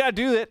 So we got to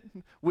do it.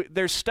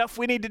 There's stuff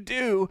we need to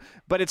do,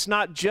 but it's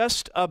not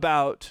just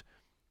about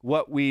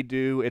what we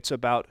do, it's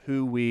about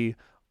who we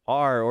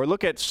are. Or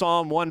look at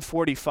Psalm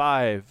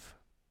 145.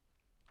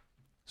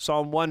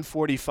 Psalm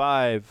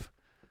 145,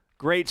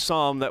 great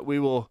psalm that we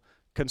will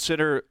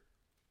consider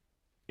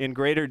in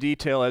greater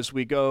detail as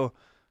we go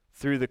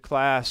through the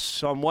class.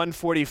 Psalm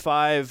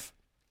 145,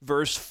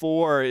 verse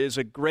 4 is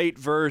a great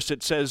verse.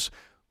 It says,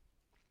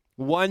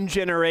 one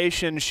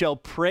generation shall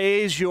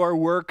praise your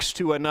works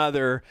to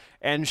another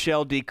and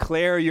shall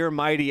declare your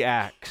mighty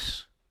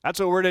acts. That's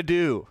what we're to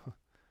do.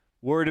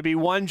 We're to be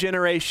one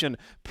generation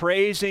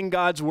praising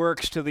God's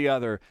works to the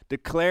other,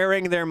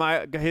 declaring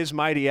his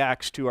mighty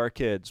acts to our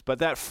kids. But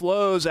that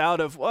flows out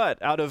of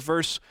what? Out of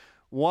verse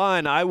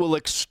 1. I will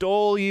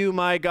extol you,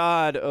 my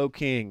God, O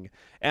King,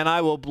 and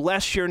I will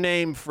bless your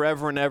name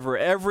forever and ever.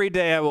 Every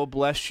day I will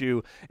bless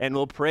you and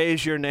will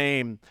praise your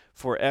name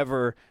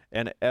forever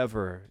and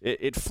ever.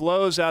 It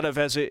flows out of,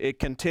 as it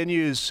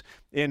continues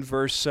in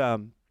verse,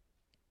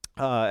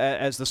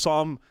 as the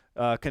psalm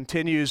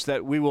continues,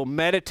 that we will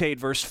meditate,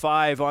 verse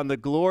 5, on the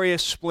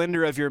glorious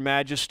splendor of your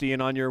majesty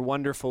and on your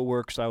wonderful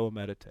works I will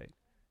meditate.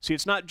 See,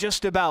 it's not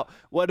just about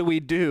what do we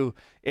do,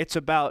 it's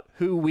about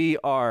who we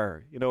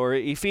are. Or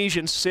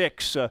Ephesians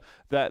 6,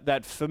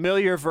 that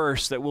familiar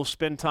verse that we'll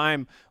spend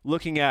time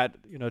looking at,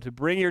 to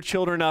bring your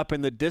children up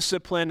in the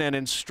discipline and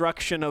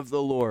instruction of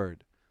the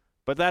Lord.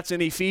 But that's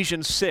in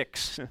Ephesians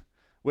 6,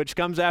 which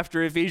comes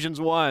after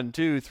Ephesians 1,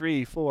 2,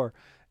 3, 4,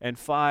 and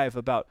 5,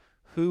 about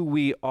who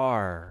we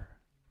are.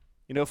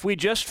 If we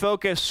just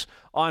focus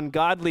on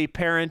godly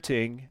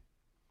parenting,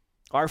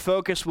 our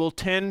focus will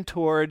tend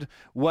toward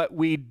what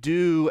we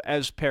do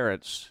as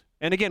parents.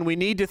 And again, we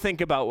need to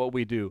think about what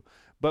we do,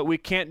 but we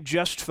can't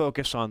just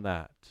focus on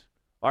that.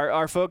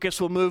 Our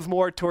focus will move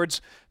more towards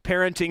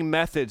parenting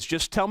methods.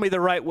 Just tell me the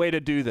right way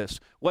to do this.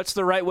 What's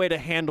the right way to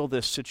handle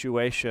this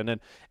situation?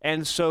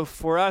 And so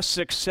for us,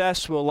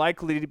 success will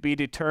likely be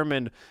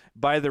determined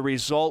by the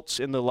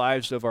results in the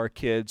lives of our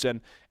kids.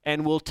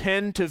 And we'll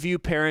tend to view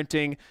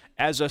parenting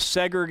as a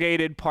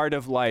segregated part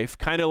of life,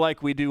 kind of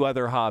like we do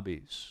other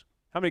hobbies.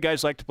 How many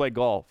guys like to play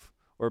golf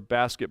or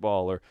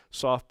basketball or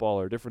softball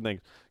or different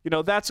things?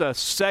 That's a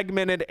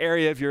segmented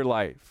area of your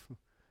life.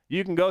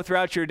 You can go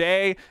throughout your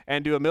day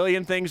and do a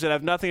million things that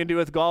have nothing to do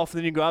with golf, and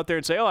then you go out there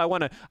and say, I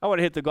want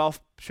to hit the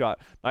golf shot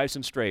nice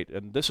and straight,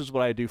 and this is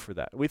what I do for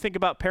that. We think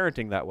about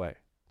parenting that way.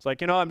 It's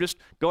like, I'm just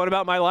going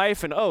about my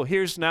life, and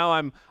here's now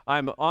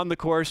I'm on the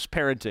course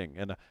parenting,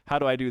 and how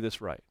do I do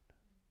this right?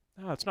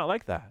 No, it's not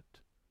like that.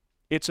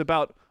 It's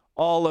about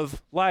all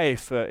of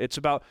life. It's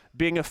about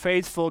being a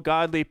faithful,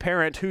 godly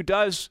parent who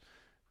does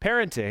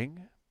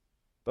parenting.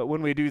 But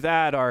when we do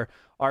that, our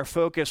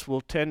focus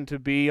will tend to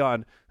be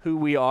on who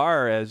we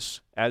are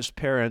as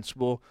parents.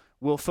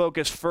 We'll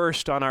focus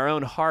first on our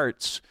own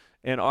hearts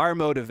and our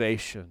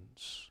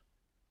motivations.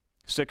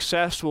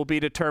 Success will be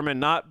determined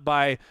not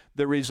by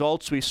the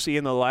results we see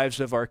in the lives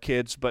of our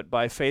kids, but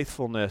by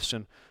faithfulness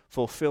and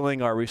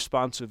fulfilling our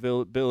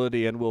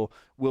responsibility, and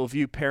we'll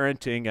view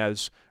parenting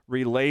as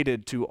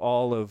related to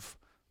all of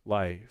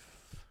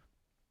life.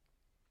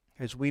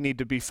 As we need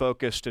to be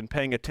focused and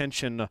paying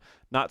attention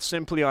not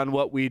simply on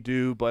what we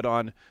do, but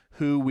on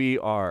who we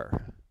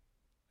are.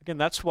 Again,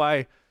 that's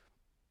why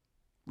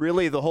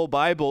really the whole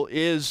Bible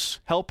is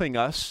helping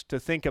us to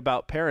think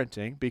about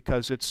parenting,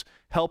 because it's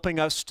helping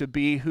us to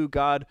be who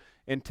God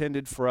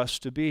intended for us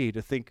to be,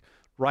 to think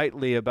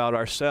rightly about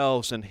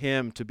ourselves and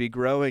Him, to be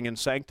growing and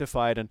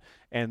sanctified,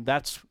 and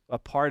that's a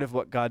part of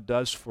what God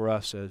does for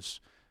us as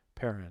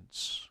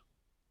parents.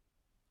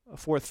 A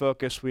fourth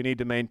focus we need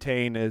to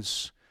maintain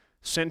is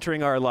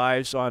centering our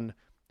lives on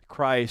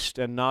Christ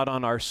and not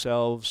on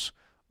ourselves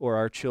or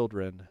our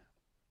children.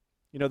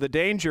 The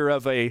danger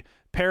of a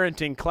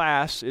parenting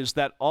class is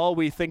that all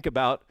we think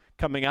about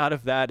coming out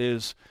of that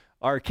is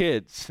our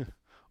kids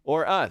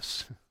or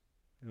us.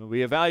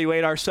 We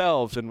evaluate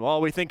ourselves, and all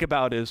we think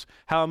about is,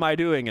 how am I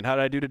doing, and how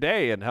did I do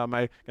today, and how am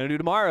I going to do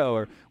tomorrow?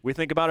 Or we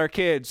think about our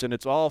kids, and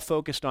it's all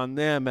focused on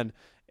them.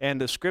 And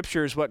the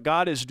Scriptures, what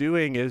God is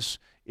doing is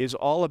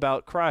all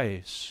about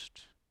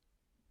Christ.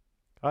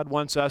 God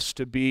wants us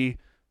to be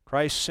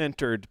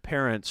Christ-centered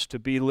parents, to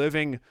be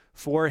living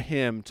for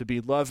Him, to be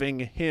loving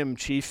Him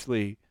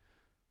chiefly,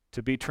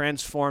 to be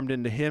transformed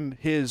into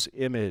His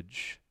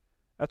image.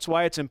 That's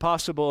why it's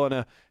impossible in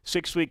a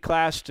 6-week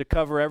class to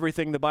cover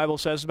everything the Bible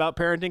says about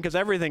parenting, because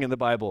everything in the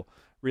Bible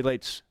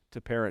relates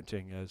to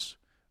parenting as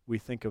we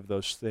think of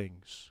those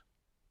things.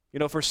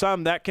 For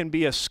some, that can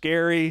be a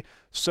scary,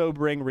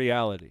 sobering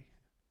reality.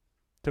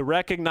 To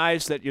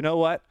recognize that,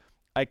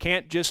 I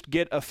can't just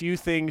get a few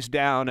things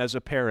down as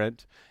a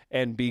parent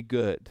and be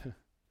good.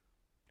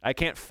 I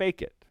can't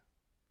fake it.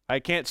 I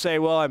can't say,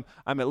 well,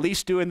 I'm at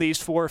least doing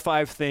these 4 or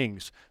 5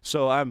 things,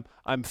 so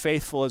I'm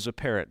faithful as a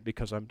parent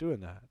because I'm doing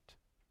that.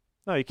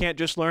 No, you can't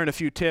just learn a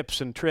few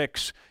tips and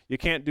tricks. You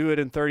can't do it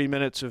in 30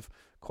 minutes of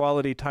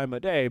quality time a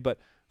day. But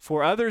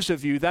for others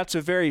of you, that's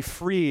a very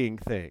freeing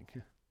thing,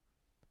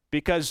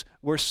 because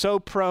we're so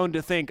prone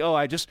to think, oh,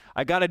 I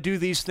got to do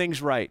these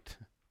things right.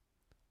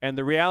 And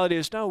the reality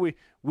is, no,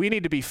 we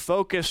need to be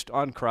focused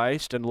on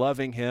Christ and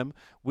loving him.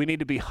 We need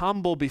to be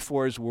humble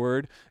before his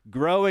word,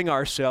 growing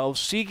ourselves,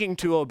 seeking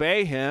to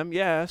obey him,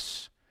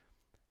 yes.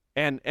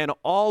 And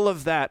all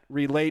of that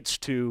relates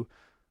to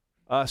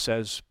us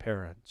as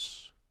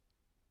parents.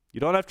 You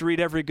don't have to read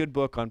every good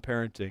book on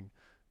parenting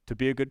to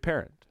be a good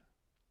parent.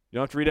 You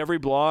don't have to read every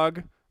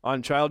blog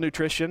on child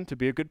nutrition to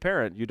be a good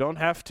parent. You don't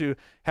have to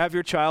have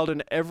your child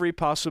in every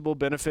possible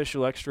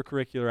beneficial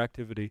extracurricular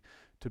activity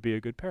to be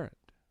a good parent.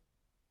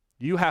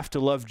 You have to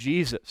love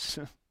Jesus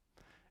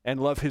and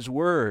love his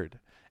word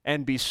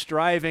and be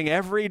striving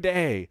every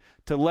day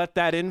to let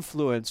that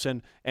influence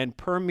and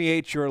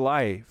permeate your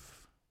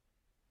life.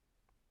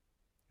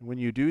 When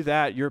you do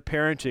that, your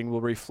parenting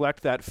will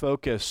reflect that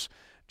focus,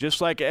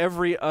 just like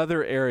every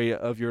other area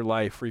of your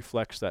life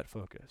reflects that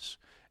focus.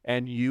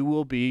 And you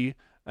will be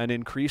an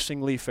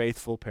increasingly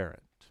faithful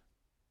parent.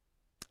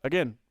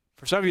 Again,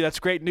 for some of you, that's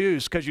great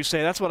news, because you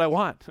say, that's what I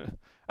want.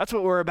 That's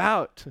what we're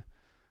about.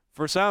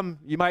 For some,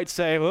 you might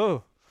say,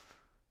 oh,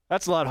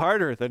 that's a lot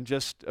harder than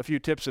just a few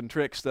tips and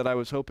tricks that I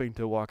was hoping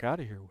to walk out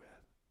of here with.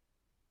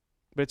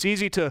 But it's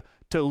easy to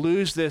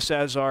lose this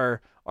as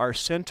our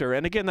center.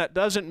 And again, that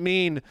doesn't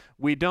mean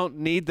we don't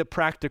need the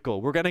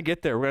practical. We're going to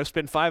get there. We're going to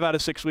spend 5 out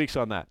of 6 weeks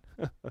on that.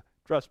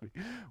 Trust me,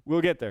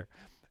 we'll get there.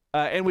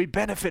 And we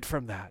benefit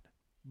from that.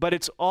 But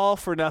it's all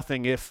for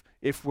nothing if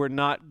we're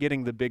not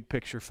getting the big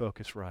picture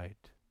focus right.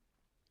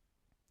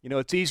 You know,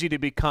 it's easy to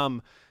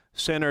become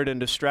centered and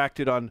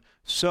distracted on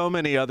so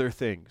many other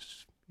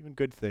things, even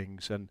good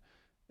things.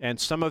 And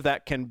some of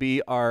that can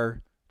be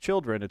our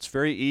children. It's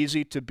very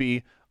easy to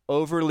be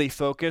overly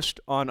focused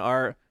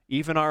on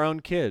even our own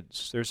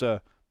kids. There's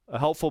a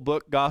helpful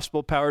book,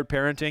 Gospel Powered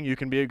Parenting. You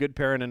can be a good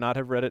parent and not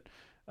have read it.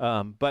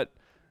 But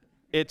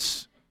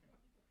it's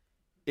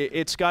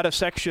got a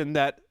section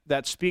that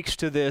speaks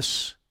to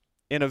this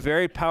in a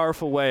very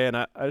powerful way. And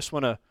I just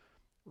want to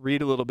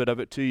read a little bit of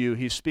it to you.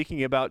 He's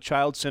speaking about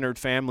child-centered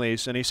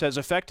families, and he says,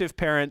 effective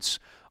parents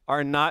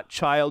are not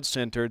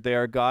child-centered, they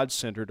are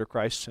God-centered or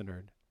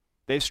Christ-centered.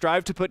 They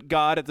strive to put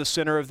God at the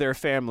center of their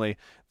family.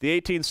 The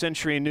 18th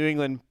century New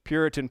England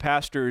Puritan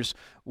pastors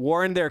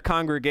warned their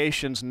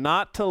congregations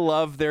not to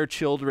love their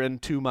children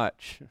too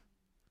much. It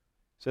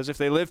says if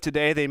they live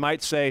today, they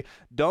might say,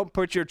 don't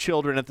put your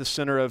children at the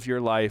center of your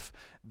life.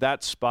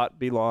 That spot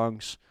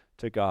belongs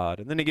to God.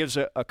 And then he gives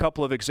a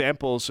couple of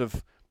examples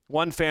of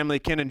one family,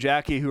 Ken and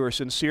Jackie, who are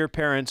sincere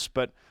parents,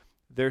 but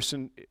their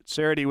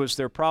sincerity was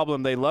their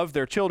problem. They loved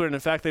their children. In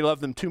fact, they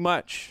loved them too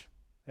much.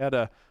 They had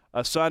a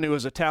son who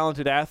was a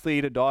talented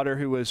athlete, a daughter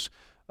who was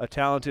a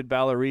talented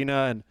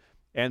ballerina,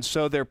 and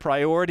so their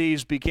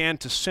priorities began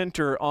to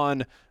center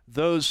on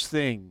those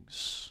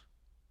things.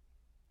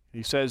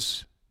 He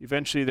says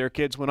eventually their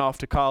kids went off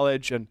to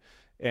college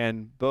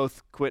and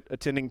both quit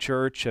attending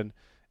church,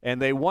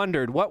 and they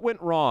wondered, what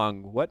went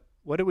wrong?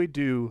 What do we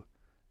do?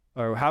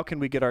 Or how can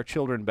we get our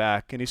children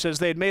back? And he says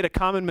they had made a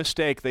common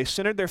mistake. They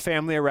centered their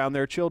family around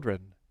their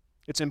children.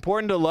 It's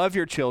important to love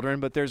your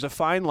children, but there's a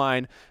fine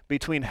line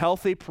between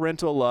healthy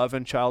parental love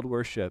and child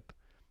worship.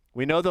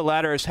 We know the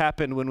latter has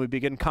happened when we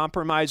begin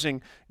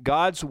compromising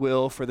God's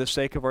will for the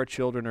sake of our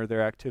children or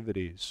their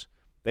activities.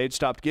 They'd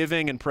stopped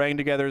giving and praying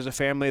together as a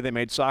family. They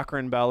made soccer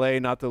and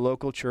ballet, not the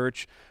local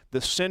church, the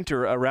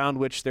center around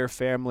which their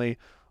family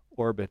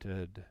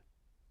orbited.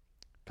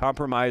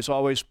 Compromise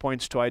always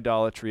points to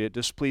idolatry. It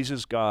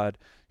displeases God.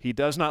 He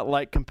does not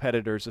like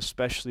competitors,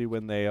 especially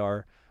when they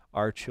are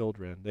our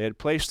children. They had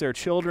placed their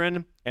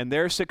children and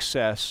their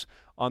success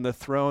on the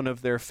throne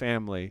of their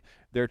family.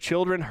 Their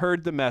children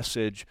heard the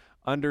message,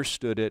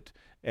 understood it,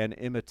 and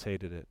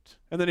imitated it.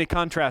 And then he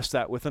contrasts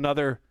that with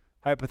another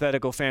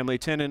hypothetical family,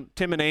 Tim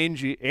and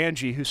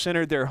Angie, who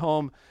centered their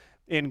home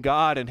in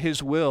God and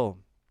his will.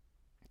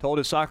 Told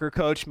his soccer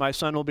coach, my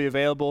son will be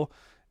available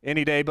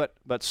any day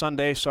but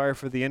Sunday, sorry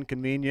for the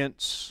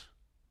inconvenience.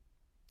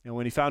 And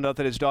when he found out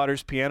that his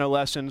daughter's piano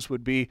lessons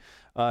would be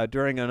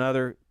during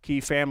another key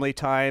family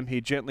time,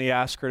 he gently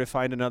asked her to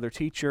find another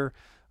teacher,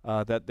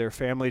 that their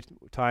family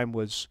time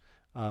was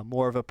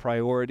more of a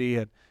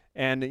priority.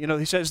 And you know,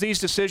 he says these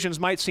decisions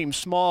might seem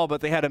small,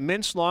 but they had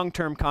immense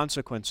long-term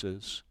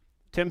consequences.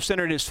 Tim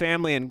centered his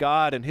family and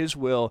God and his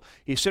will.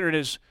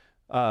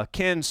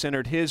 Ken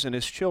centered his and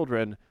his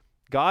children.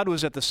 God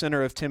was at the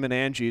center of Tim and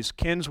Angie's.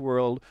 Ken's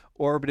world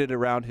orbited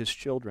around his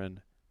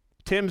children.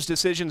 Tim's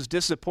decisions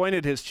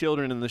disappointed his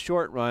children in the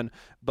short run,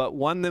 but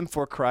won them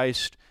for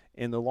Christ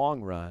in the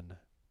long run.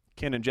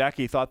 Ken and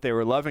Jackie thought they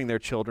were loving their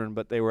children,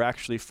 but they were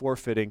actually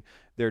forfeiting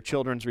their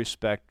children's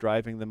respect,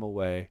 driving them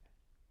away.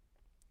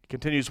 He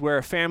continues, where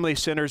a family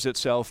centers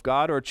itself,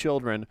 God or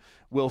children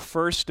will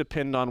first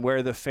depend on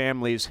where the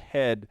family's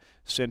head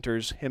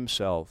centers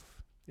himself.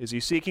 Is he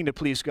seeking to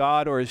please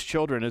God or his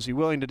children? Is he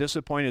willing to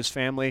disappoint his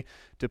family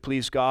to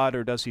please God,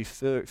 or does he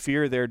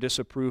fear their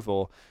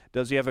disapproval?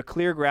 Does he have a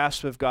clear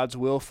grasp of God's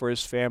will for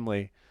his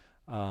family?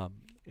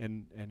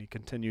 And he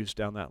continues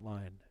down that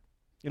line.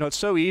 You know, it's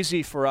so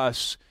easy for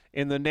us,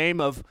 in the name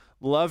of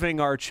loving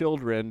our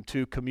children,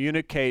 to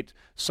communicate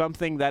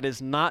something that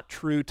is not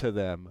true to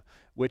them,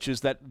 which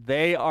is that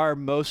they are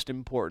most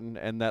important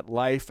and that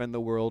life and the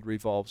world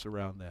revolves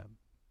around them.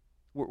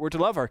 We're to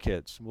love our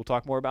kids. We'll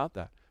talk more about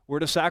that. We're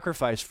to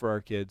sacrifice for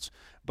our kids,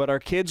 but our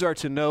kids are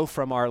to know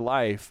from our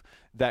life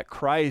that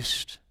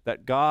Christ,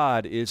 that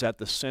God is at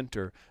the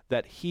center,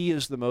 that he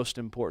is the most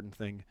important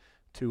thing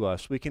to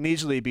us. We can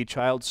easily be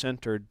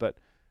child-centered, but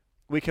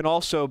we can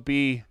also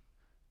be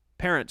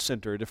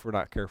parent-centered if we're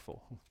not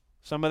careful.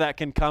 Some of that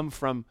can come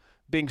from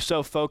being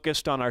so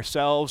focused on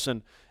ourselves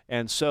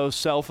and so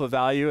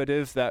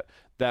self-evaluative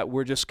that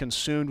we're just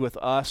consumed with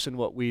us and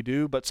what we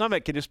do, but some of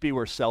it can just be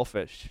we're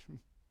selfish.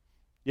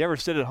 You ever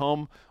sit at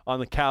home on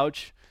the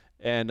couch,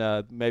 and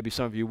maybe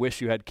some of you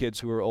wish you had kids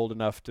who were old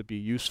enough to be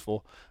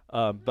useful,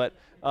 but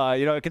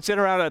I can sit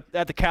around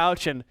at the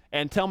couch and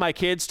tell my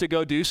kids to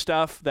go do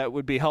stuff that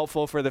would be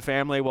helpful for the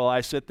family while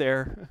I sit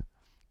there.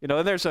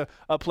 And there's a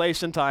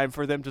place and time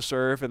for them to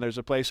serve, and there's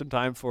a place and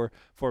time for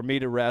me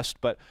to rest,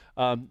 but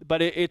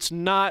it's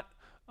not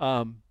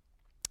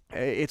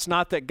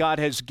that God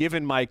has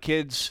given my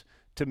kids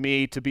to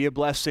me to be a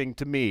blessing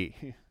to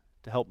me,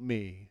 to help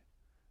me.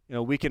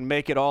 We can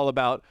make it all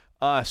about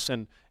us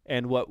and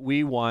what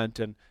we want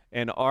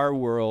and our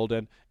world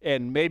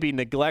and maybe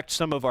neglect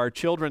some of our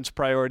children's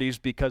priorities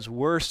because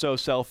we're so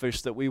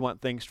selfish that we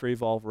want things to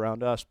revolve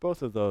around us.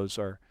 Both of those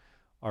are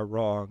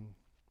wrong.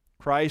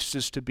 Christ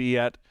is to be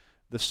at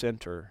the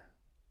center.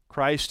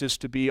 Christ is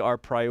to be our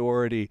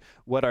priority,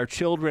 what our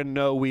children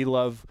know we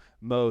love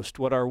most,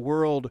 what our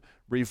world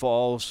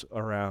revolves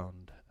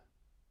around.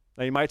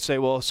 Now you might say,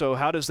 well, so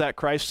how does that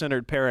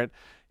Christ-centered parent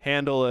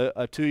handle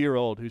a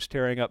 2-year-old who's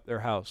tearing up their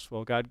house?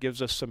 Well, God gives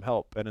us some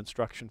help and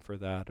instruction for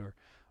that.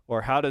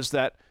 Or how does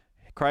that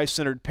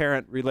Christ-centered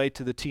parent relate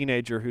to the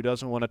teenager who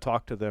doesn't want to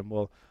talk to them?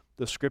 Well,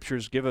 the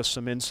scriptures give us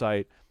some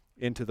insight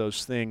into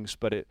those things,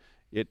 but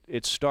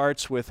it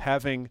starts with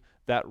having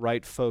that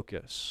right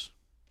focus.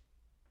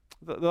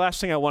 The last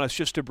thing I want us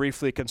just to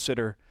briefly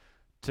consider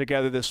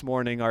together this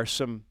morning are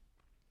some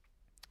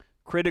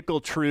critical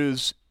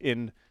truths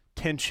in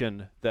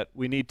tension that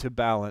we need to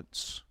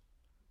balance.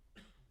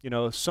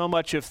 So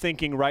much of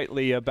thinking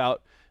rightly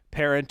about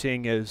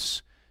parenting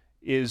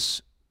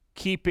is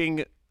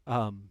keeping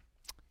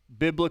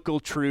biblical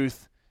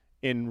truth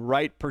in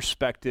right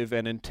perspective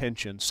and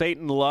intention.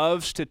 Satan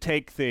loves to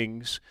take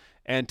things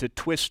and to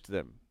twist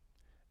them.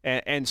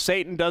 And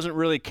Satan doesn't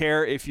really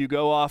care if you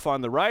go off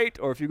on the right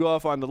or if you go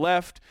off on the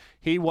left.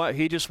 He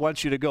just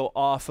wants you to go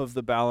off of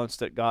the balance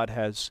that God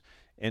has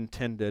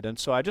intended. And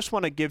so I just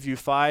want to give you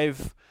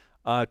 5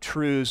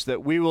 truths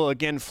that we will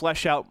again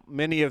flesh out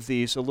many of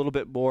these a little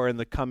bit more in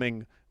the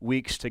coming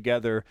weeks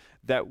together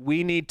that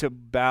we need to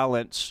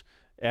balance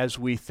as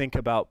we think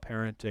about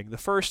parenting. The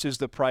first is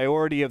the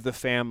priority of the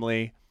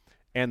family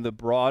and the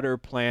broader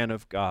plan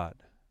of God.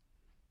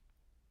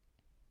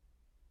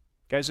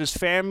 Guys, is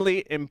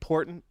family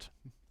important?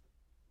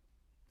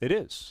 It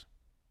is.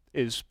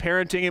 Is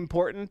parenting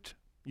important?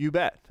 You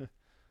bet.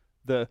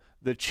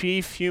 The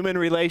chief human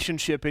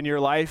relationship in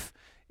your life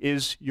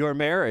is your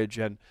marriage,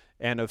 and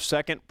of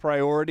second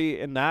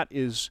priority in that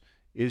is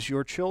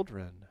your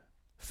children.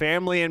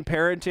 Family and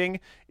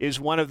parenting is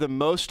one of the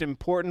most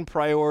important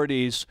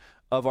priorities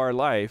of our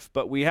life,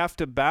 but we have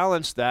to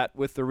balance that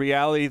with the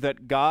reality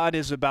that God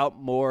is about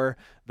more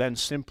than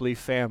simply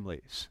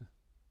families.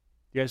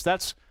 Yes,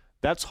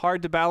 that's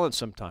hard to balance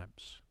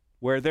sometimes.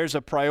 Where there's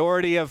a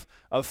priority of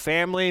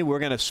family, we're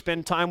going to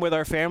spend time with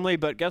our family,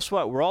 but guess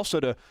what? We're also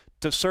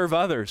to serve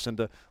others and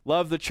to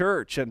love the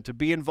church and to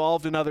be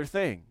involved in other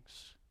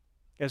things.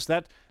 Yes,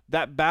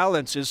 that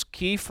balance is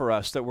key for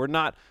us, that we're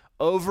not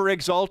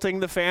over-exalting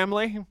the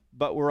family,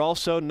 but we're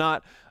also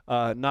not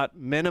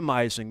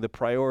minimizing the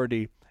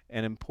priority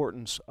and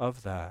importance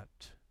of that.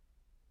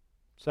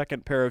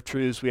 Second pair of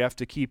truths we have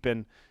to keep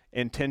in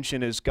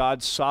tension is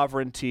God's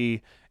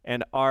sovereignty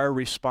and our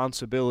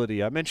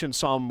responsibility. I mentioned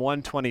Psalm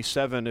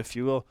 127, if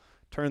you will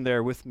turn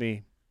there with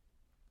me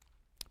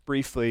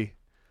briefly.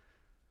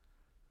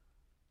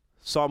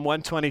 Psalm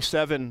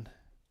 127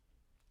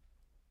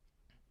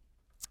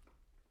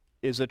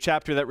 is a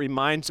chapter that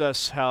reminds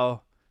us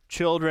how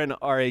children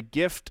are a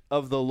gift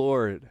of the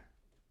Lord.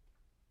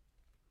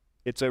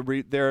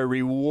 They're a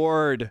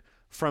reward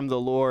from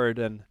the Lord,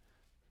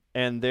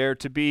 and they're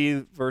to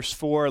be, verse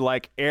 4,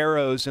 like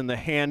arrows in the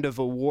hand of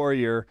a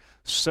warrior,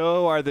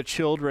 so are the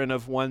children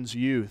of one's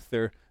youth.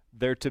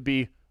 They're to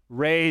be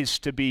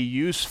raised to be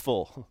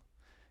useful.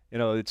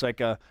 It's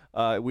like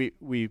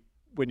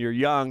when you're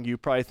young, you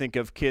probably think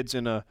of kids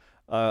in a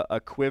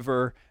a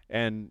quiver,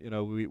 and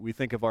we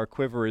think of our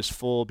quiver as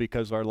full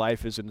because our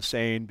life is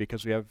insane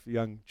because we have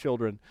young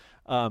children.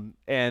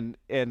 And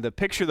the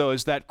picture though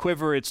is that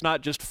quiver, it's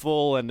not just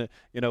full and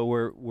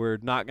we're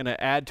not going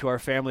to add to our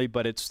family,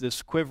 but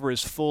this quiver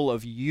is full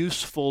of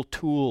useful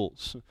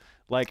tools,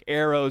 like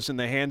arrows in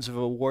the hands of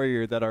a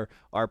warrior that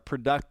are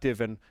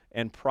productive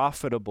and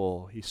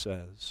profitable, he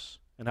says.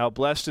 And how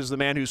blessed is the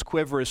man whose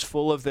quiver is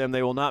full of them.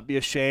 They will not be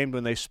ashamed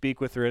when they speak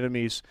with their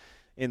enemies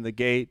in the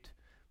gate.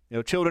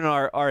 Children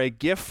are a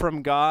gift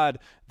from God.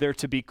 They're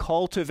to be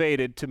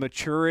cultivated to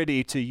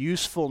maturity, to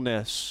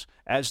usefulness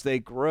as they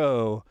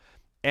grow.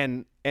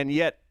 And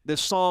yet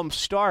this psalm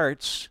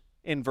starts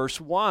in verse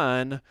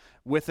 1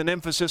 with an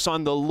emphasis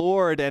on the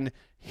Lord and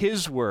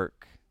his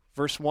work.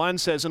 Verse 1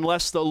 says,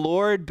 unless the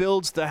Lord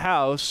builds the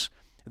house,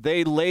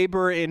 they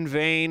labor in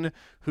vain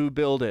who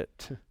build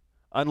it.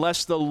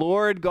 Unless the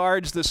Lord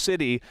guards the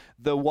city,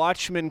 the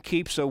watchman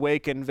keeps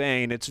awake in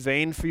vain. It's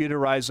vain for you to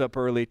rise up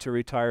early, to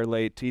retire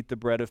late, to eat the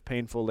bread of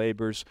painful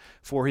labors,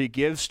 for he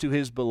gives to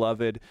his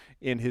beloved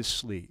in his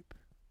sleep.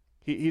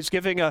 He's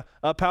giving a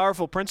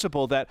powerful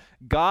principle that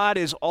God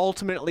is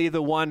ultimately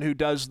the one who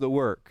does the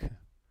work.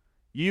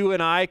 You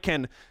and I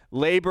can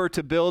labor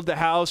to build the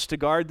house, to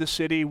guard the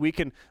city. We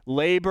can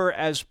labor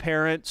as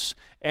parents,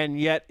 and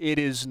yet it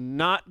is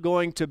not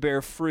going to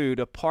bear fruit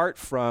apart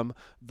from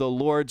the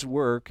Lord's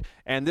work.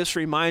 And this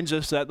reminds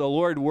us that the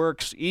Lord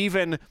works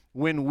even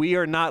when we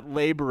are not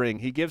laboring.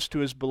 He gives to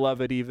his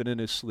beloved even in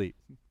his sleep.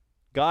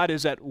 God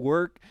is at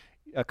work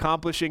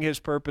accomplishing his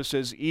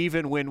purposes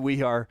even when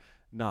we are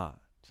not.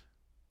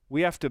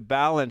 We have to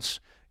balance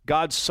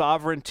God's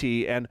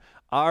sovereignty and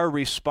our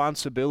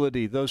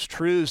responsibility, those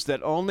truths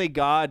that only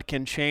God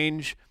can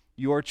change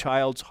your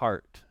child's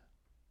heart.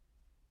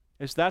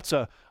 That's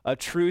a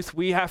truth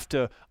we have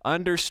to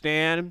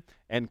understand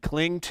and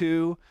cling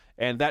to,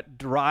 and that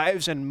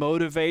drives and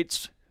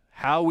motivates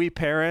how we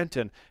parent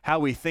and how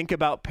we think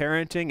about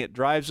parenting. It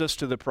drives us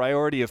to the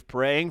priority of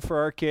praying for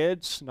our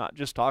kids, not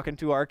just talking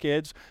to our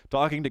kids,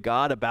 talking to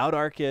God about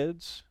our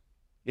kids.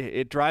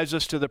 It drives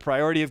us to the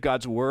priority of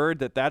God's word,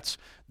 that's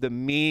the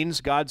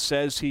means God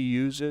says he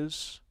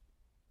uses.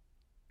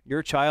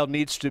 Your child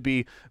needs to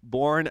be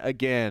born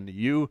again.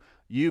 You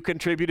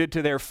contributed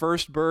to their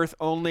first birth.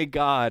 Only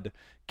God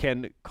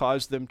can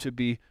cause them to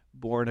be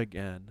born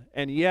again.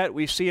 And yet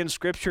we see in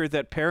Scripture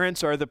that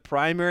parents are the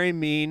primary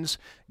means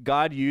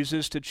God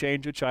uses to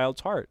change a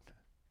child's heart.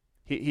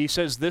 He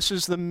says, this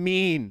is the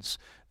means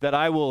that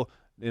I will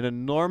in a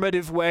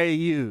normative way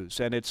use,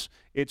 and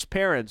it's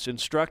parents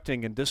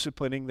instructing and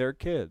disciplining their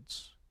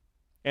kids.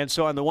 And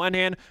so on the one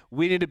hand,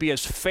 we need to be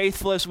as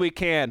faithful as we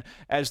can,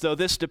 as though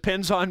this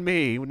depends on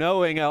me,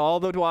 knowing all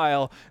the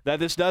while that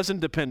this doesn't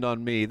depend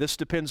on me. This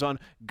depends on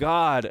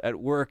God at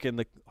work in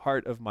the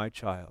heart of my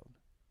child.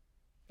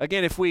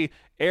 Again, if we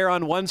err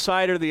on one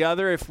side or the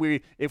other, if we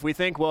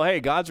think, well,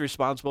 hey, God's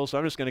responsible, so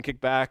I'm just going to kick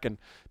back and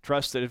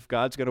trust that if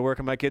God's going to work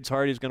in my kid's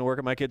heart, he's going to work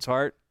in my kid's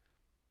heart.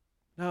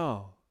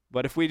 No.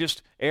 But if we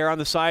just err on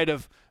the side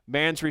of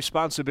man's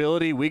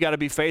responsibility, we got to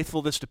be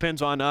faithful, this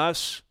depends on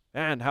us,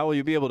 and how will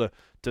you be able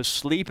to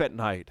sleep at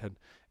night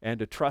and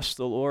to trust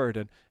the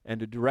Lord and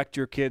to direct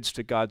your kids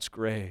to God's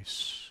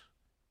grace?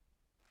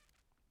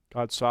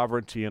 God's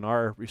sovereignty and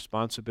our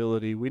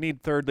responsibility. We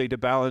need, thirdly, to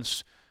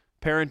balance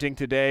parenting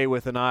today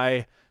with an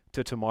eye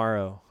to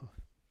tomorrow.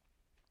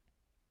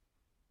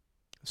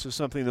 This is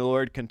something the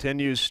Lord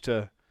continues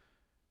to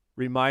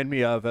remind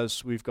me of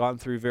as we've gone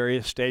through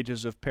various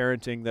stages of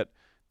parenting,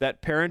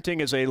 that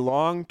parenting is a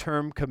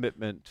long-term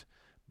commitment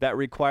that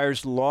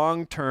requires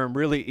long-term,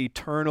 really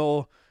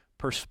eternal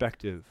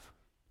perspective.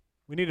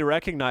 We need to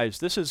recognize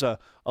this is a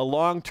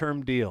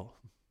long-term deal.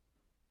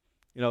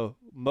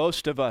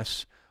 Most of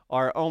us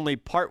are only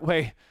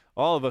partway,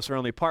 all of us are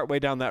only partway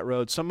down that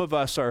road. Some of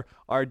us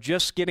are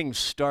just getting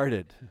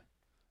started,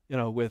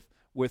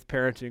 with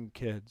parenting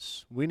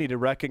kids. We need to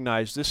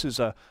recognize this is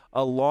a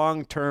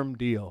long-term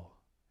deal.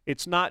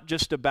 It's not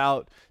just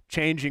about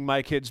changing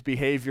my kids'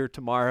 behavior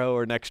tomorrow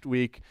or next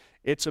week.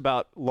 It's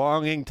about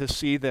longing to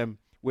see them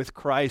with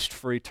Christ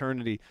for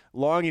eternity,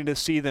 longing to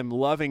see them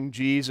loving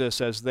Jesus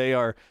as they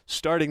are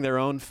starting their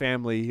own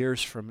family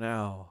years from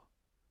now.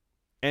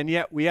 And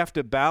yet we have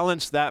to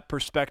balance that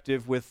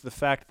perspective with the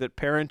fact that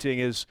parenting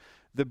is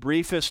the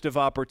briefest of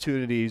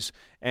opportunities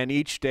and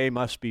each day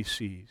must be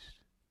seized.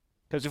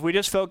 Because if we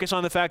just focus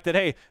on the fact that,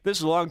 hey, this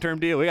is a long-term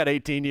deal, we got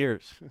 18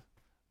 years.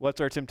 What's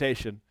our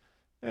temptation?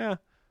 Yeah,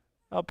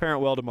 I'll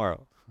parent well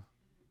tomorrow.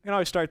 I can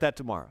always start that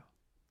tomorrow.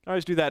 I can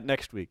always do that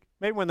next week.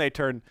 Maybe when they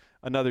turn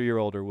another year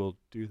older, we'll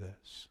do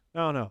this.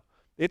 No.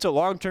 It's a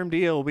long-term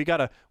deal. We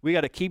gotta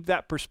keep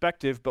that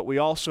perspective, but we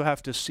also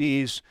have to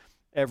seize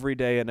every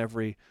day and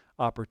every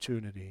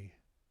opportunity.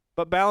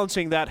 But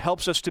balancing that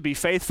helps us to be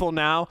faithful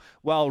now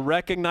while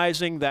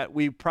recognizing that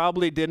we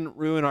probably didn't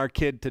ruin our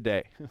kid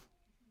today.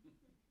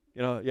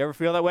 You ever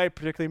feel that way,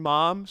 particularly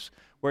moms,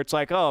 where it's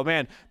like, oh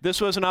man,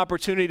 this was an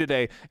opportunity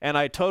today and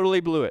I totally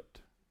blew it.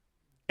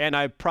 And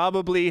I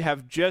probably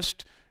have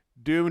just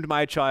doomed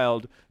my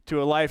child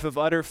to a life of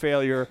utter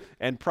failure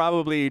and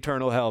probably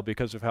eternal hell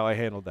because of how I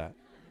handled that.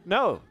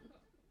 No,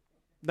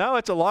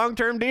 it's a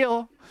long-term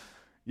deal.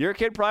 Your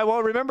kid probably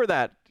won't remember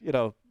that,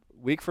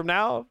 week from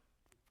now,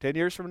 10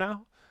 years from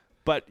now.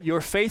 But your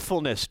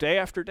faithfulness day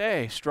after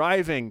day,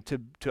 striving to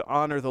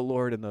honor the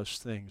Lord in those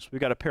things. We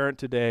got to parent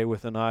today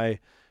with an eye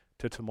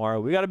to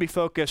tomorrow. We got to be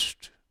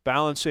focused,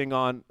 balance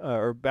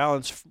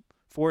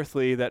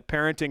fourthly, that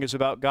parenting is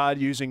about God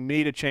using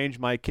me to change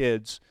my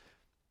kids.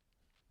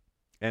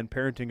 And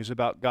parenting is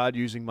about God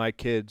using my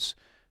kids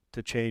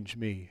to change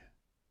me.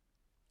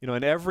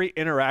 In every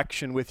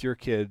interaction with your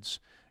kids,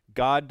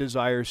 God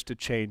desires to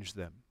change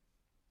them.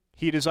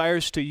 He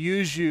desires to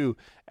use you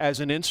as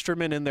an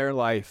instrument in their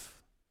life.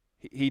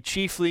 He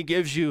chiefly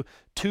gives you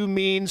two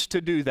means to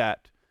do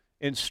that,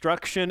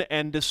 instruction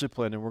and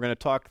discipline. And we're going to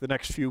talk the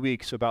next few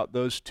weeks about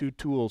those two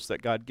tools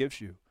that God gives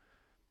you.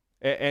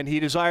 And he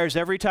desires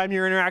every time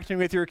you're interacting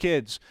with your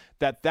kids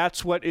that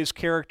that's what is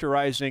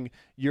characterizing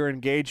your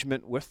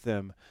engagement with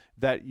them,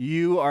 that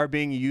you are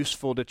being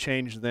useful to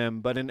change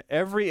them. But in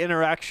every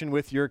interaction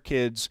with your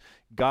kids,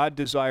 God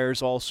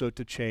desires also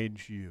to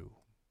change you.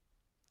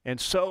 And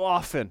so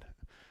often,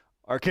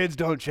 our kids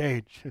don't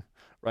change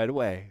right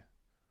away.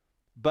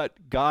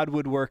 But God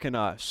would work in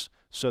us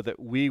so that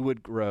we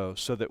would grow,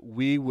 so that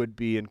we would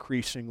be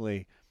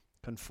increasingly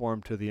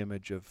conformed to the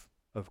image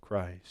of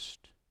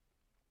Christ.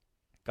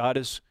 God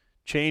is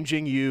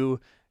changing you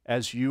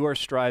as you are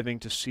striving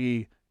to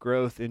see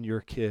growth in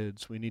your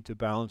kids. We need to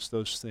balance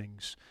those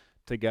things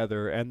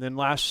together. And then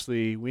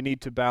lastly, we need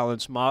to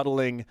balance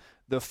modeling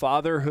the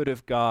fatherhood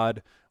of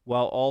God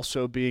while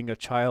also being a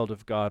child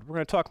of God. We're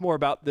going to talk more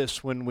about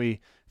this when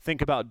we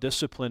think about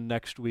discipline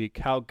next week,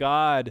 how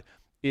God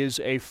is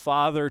a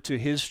father to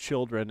his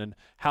children and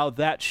how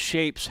that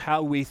shapes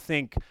how we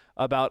think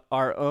about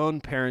our own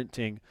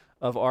parenting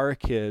of our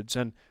kids.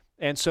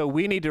 And so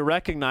we need to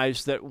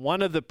recognize that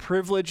one of the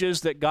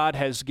privileges that God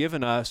has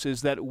given us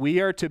is that we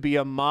are to be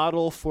a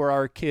model for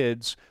our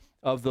kids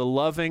of the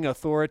loving,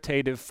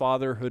 authoritative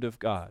fatherhood of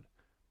God.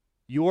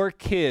 Your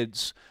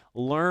kids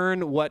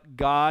learn what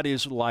God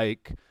is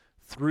like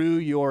through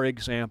your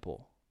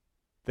example.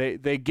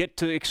 They get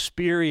to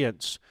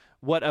experience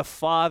what a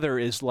father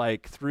is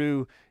like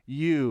through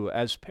you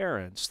as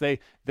parents.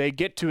 They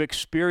get to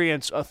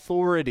experience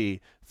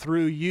authority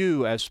through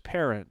you as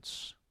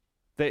parents.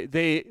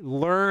 They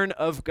learn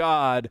of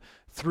God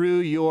through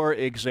your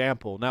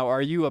example. Now,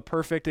 are you a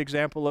perfect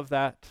example of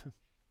that?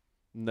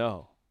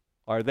 No.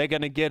 Are they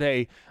going to get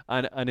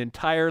an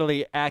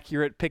entirely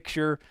accurate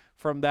picture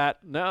from that?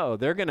 No.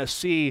 They're going to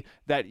see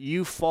that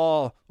you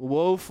fall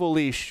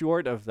woefully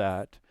short of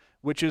that,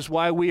 which is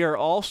why we are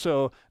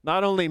also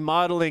not only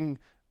modeling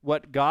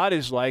what God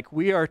is like,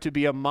 we are to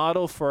be a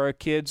model for our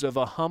kids of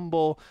a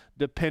humble,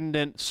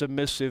 dependent,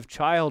 submissive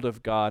child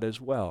of God as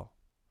well.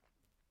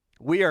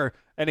 We are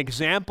an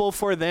example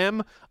for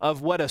them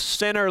of what a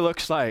sinner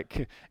looks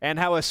like and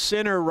how a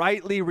sinner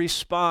rightly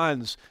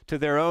responds to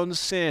their own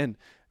sin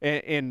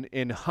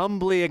in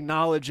humbly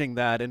acknowledging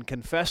that and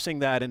confessing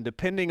that and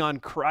depending on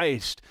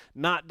Christ,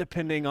 not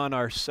depending on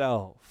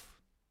ourselves.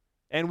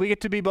 And we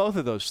get to be both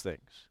of those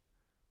things.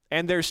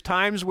 And there's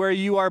times where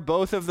you are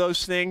both of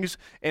those things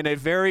in a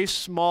very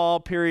small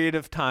period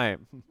of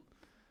time.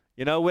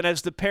 When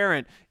as the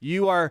parent,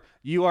 you are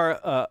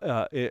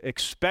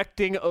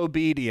expecting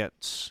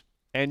obedience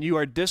and you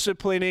are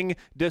disciplining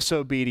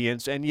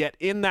disobedience, and yet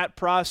in that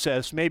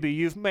process, maybe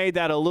you've made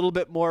that a little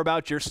bit more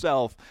about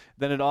yourself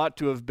than it ought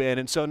to have been.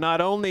 And so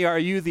not only are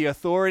you the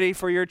authority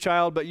for your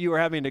child, but you are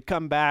having to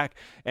come back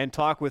and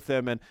talk with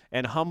them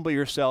and humble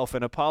yourself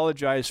and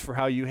apologize for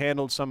how you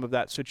handled some of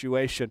that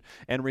situation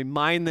and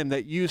remind them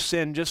that you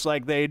sin just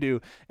like they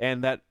do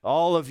and that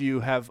all of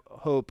you have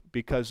hope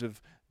because of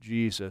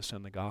Jesus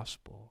and the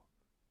gospel.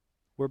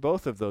 We're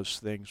both of those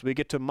things. We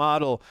get to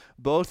model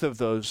both of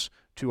those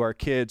to our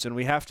kids, and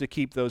we have to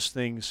keep those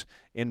things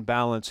in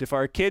balance. If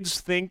our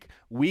kids think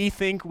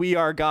we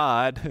are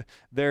God,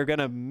 they're going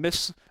to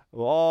miss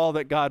all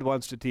that God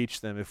wants to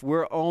teach them. If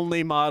we're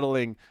only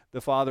modeling the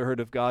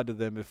fatherhood of God to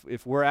them,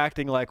 if we're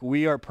acting like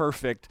we are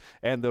perfect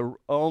and the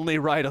only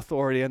right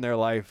authority in their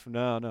life,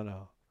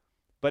 no.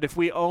 But if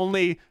we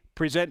only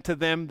present to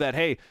them that,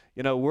 hey,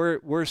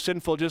 we're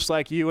sinful just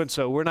like you, and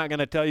so we're not going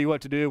to tell you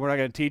what to do, we're not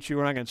going to teach you,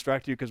 we're not going to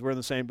instruct you because we're in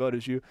the same boat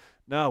as you.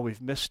 No,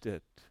 we've missed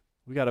it.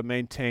 We got to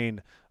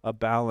maintain a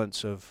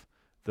balance of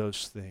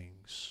those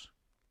things.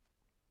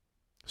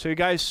 So you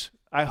guys,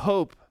 I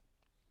hope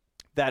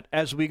that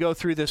as we go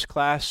through this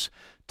class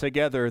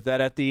together, that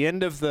at the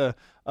end of the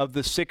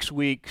 6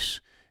 weeks,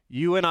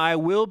 you and I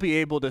will be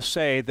able to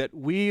say that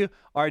we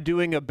are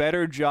doing a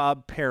better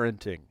job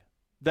parenting,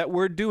 that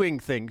we're doing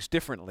things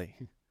differently.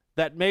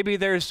 That maybe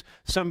there's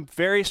some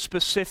very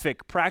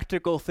specific,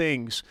 practical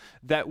things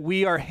that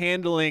we are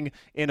handling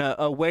in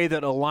a way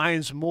that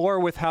aligns more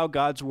with how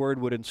God's Word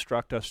would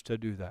instruct us to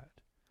do that.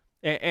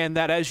 And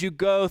that as you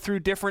go through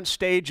different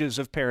stages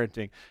of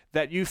parenting,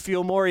 that you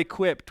feel more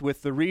equipped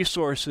with the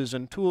resources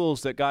and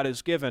tools that God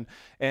has given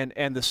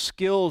and the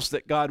skills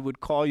that God would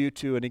call you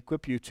to and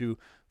equip you to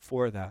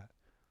for that.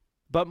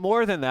 But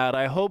more than that,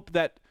 I hope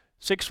that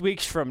 6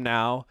 weeks from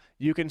now,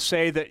 you can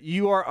say that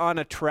you are on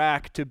a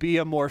track to be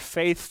a more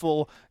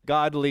faithful,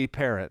 godly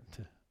parent.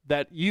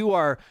 That you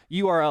are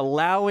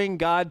allowing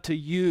God to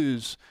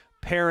use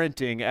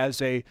parenting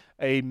as a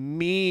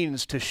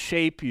means to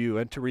shape you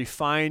and to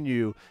refine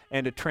you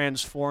and to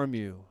transform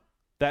you.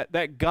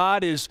 That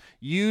God is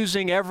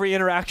using every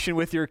interaction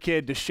with your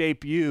kid to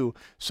shape you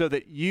so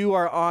that you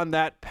are on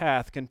that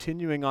path,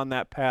 continuing on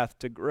that path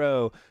to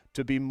grow,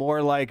 to be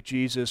more like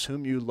Jesus,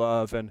 whom you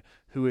love and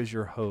who is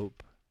your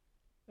hope.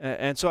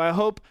 And so I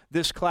hope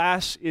this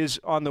class is,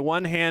 on the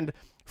one hand,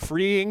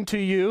 freeing to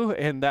you,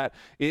 and that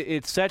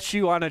it sets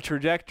you on a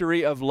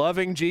trajectory of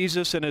loving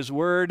Jesus and his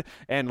word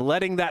and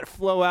letting that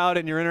flow out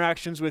in your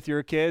interactions with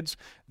your kids,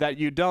 that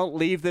you don't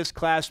leave this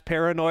class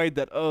paranoid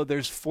that, oh,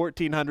 there's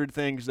 1,400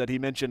 things that he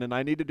mentioned and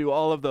I need to do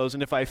all of those,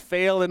 and if I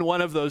fail in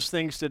one of those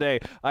things today,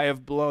 I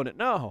have blown it.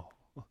 No,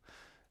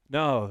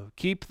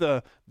 keep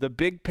the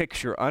big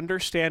picture.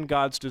 Understand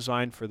God's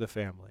design for the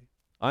family.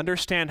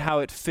 Understand how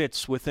it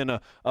fits within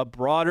a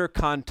broader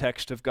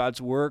context of God's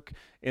work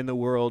in the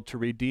world to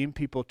redeem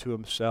people to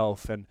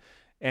himself,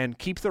 and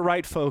keep the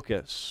right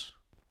focus.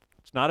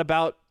 It's not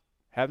about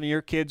having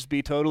your kids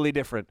be totally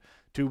different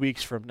 2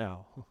 weeks from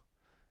now.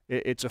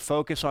 It's a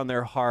focus on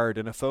their heart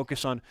and a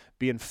focus on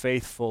being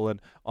faithful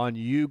and on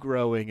you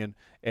growing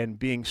and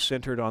being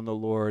centered on the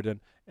Lord. And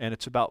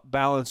it's about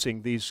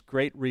balancing these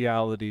great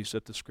realities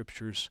that the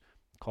Scriptures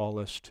call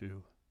us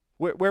to.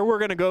 Where we're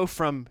going to go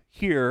from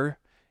here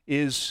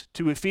is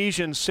to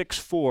Ephesians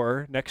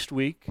 6:4 next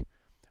week,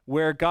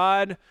 where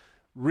God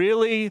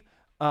really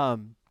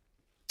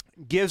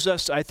gives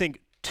us, I think,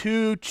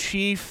 two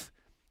chief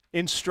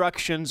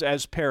instructions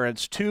as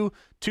parents, two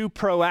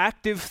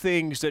proactive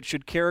things that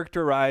should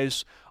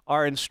characterize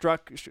our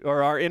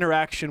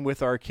interaction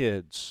with our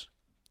kids.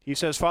 He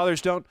says,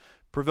 fathers, don't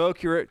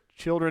provoke your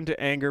children to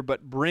anger,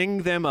 but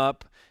bring them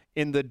up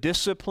in the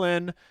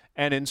discipline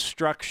and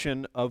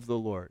instruction of the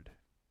Lord.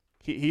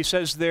 He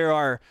says there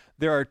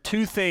are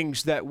two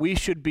things that we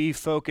should be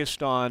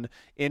focused on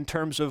in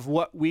terms of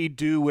what we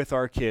do with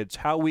our kids,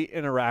 how we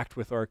interact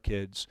with our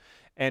kids.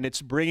 And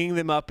it's bringing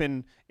them up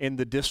in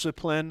the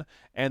discipline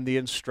and the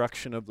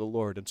instruction of the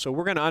Lord. And so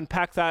we're going to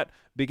unpack that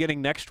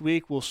beginning next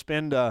week. We'll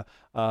spend a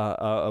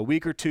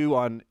week or two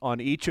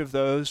on each of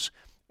those.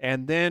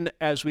 And then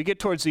as we get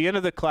towards the end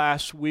of the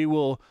class, we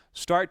will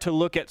start to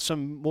look at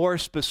some more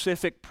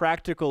specific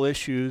practical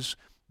issues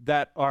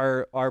that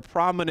are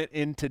prominent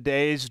in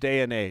today's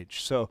day and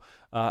age. So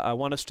I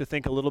want us to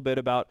think a little bit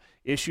about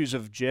issues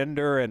of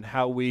gender and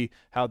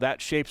how that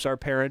shapes our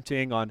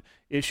parenting, on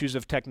issues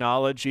of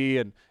technology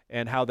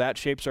and how that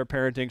shapes our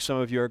parenting. Some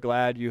of you are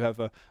glad you have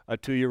a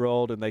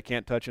 2-year-old and they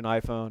can't touch an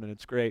iPhone, and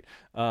it's great.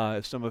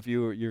 Some of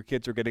you, your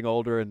kids are getting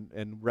older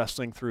and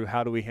wrestling through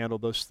how do we handle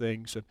those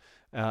things.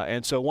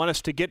 And so I want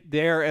us to get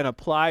there and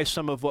apply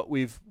some of what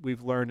we've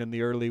learned in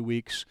the early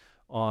weeks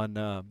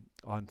on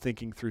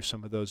thinking through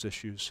some of those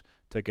issues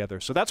together.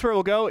 So that's where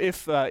we'll go.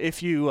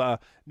 If you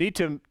need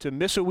to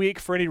miss a week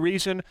for any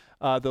reason,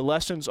 the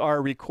lessons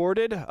are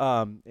recorded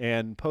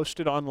and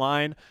posted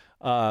online.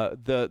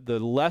 The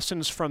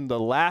lessons from the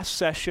last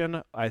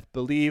session, I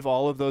believe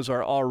all of those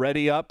are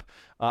already up.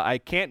 I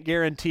can't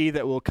guarantee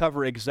that we'll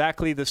cover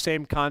exactly the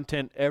same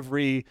content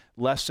every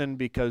lesson,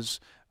 because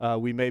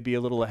we may be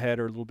a little ahead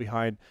or a little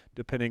behind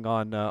depending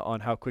on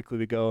how quickly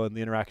we go and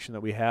the interaction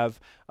that we have.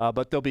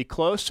 But they'll be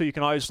close, so you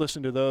can always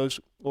listen to those,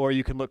 or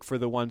you can look for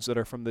the ones that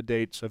are from the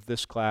dates of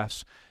this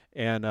class.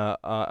 And I'll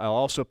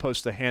also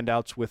post the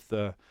handouts with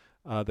the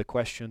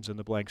questions and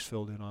the blanks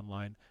filled in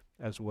online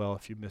as well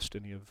if you missed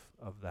any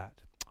of that.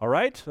 All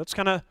right, that's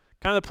kind of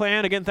the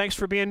plan. Again, thanks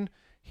for being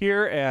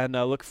here, and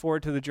look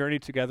forward to the journey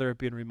together,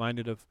 being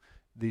reminded of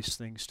these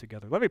things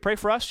together. Let me pray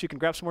for us. You can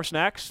grab some more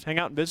snacks, hang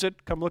out and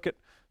visit, come look at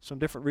some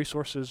different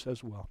resources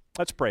as well.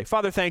 Let's pray.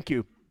 Father, thank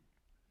you.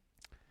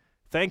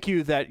 Thank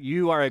you that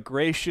you are a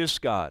gracious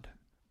God,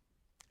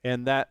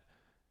 and that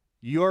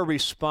your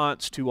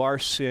response to our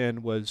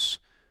sin was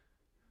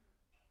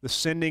the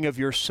sending of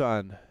your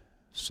Son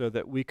so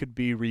that we could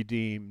be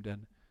redeemed.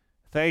 And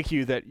thank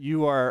you that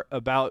you are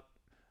about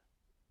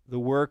the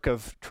work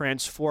of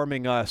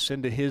transforming us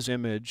into his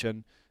image.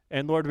 And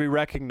Lord, we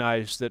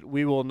recognize that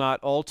we will not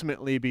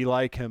ultimately be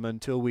like him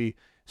until we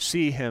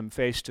see him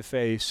face to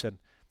face.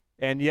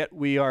 And yet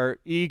we are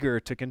eager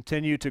to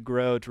continue to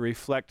grow, to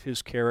reflect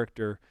his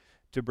character,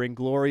 to bring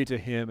glory to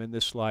him in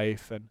this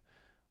life. And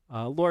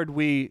Lord,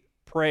 we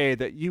pray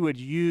that you would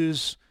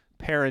use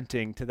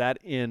parenting to that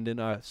end in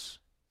us.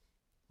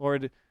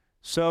 Lord,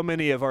 so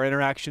many of our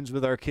interactions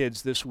with our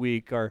kids this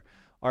week are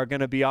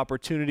going to be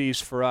opportunities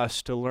for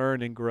us to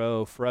learn and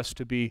grow, for us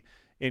to be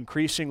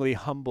increasingly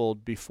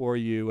humbled before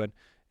you,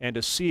 and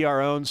to see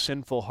our own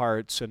sinful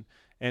hearts,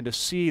 and to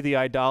see the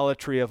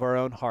idolatry of our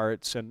own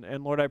hearts.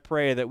 And Lord, I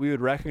pray that we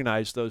would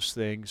recognize those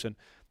things,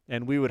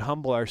 and we would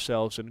humble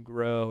ourselves and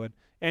grow.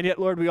 And yet,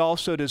 Lord, we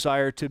also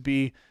desire to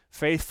be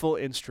faithful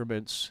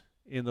instruments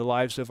in the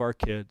lives of our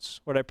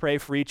kids. Lord, I pray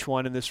for each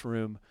one in this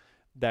room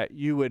that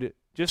you would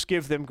just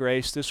give them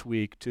grace this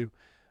week to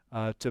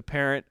to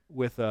parent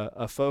with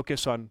a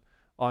focus on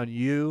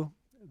you,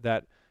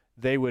 that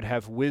they would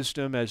have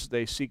wisdom as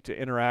they seek to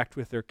interact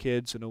with their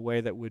kids in a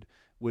way that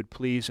would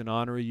please and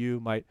honor you.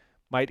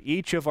 Might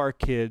each of our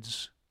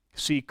kids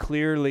see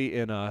clearly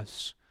in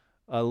us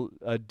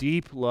a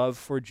deep love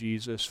for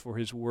Jesus, for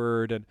his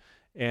word,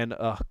 and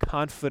a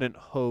confident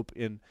hope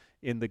in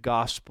the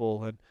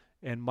gospel,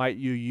 and might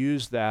you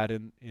use that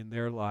in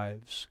their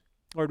lives.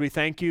 Lord, we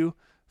thank you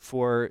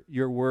for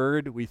your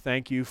word. We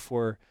thank you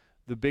for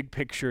the big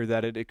picture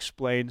that it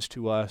explains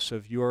to us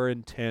of your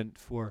intent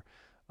for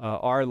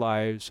our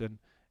lives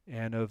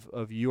and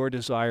of your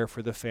desire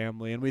for the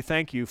family. And we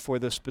thank you for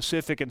the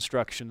specific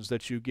instructions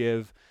that you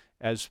give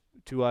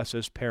to us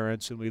as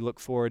parents, and we look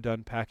forward to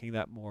unpacking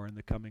that more in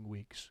the coming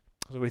weeks.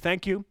 So we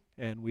thank you,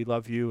 and we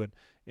love you, and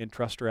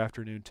entrust our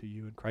afternoon to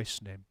you. In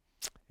Christ's name,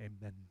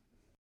 amen.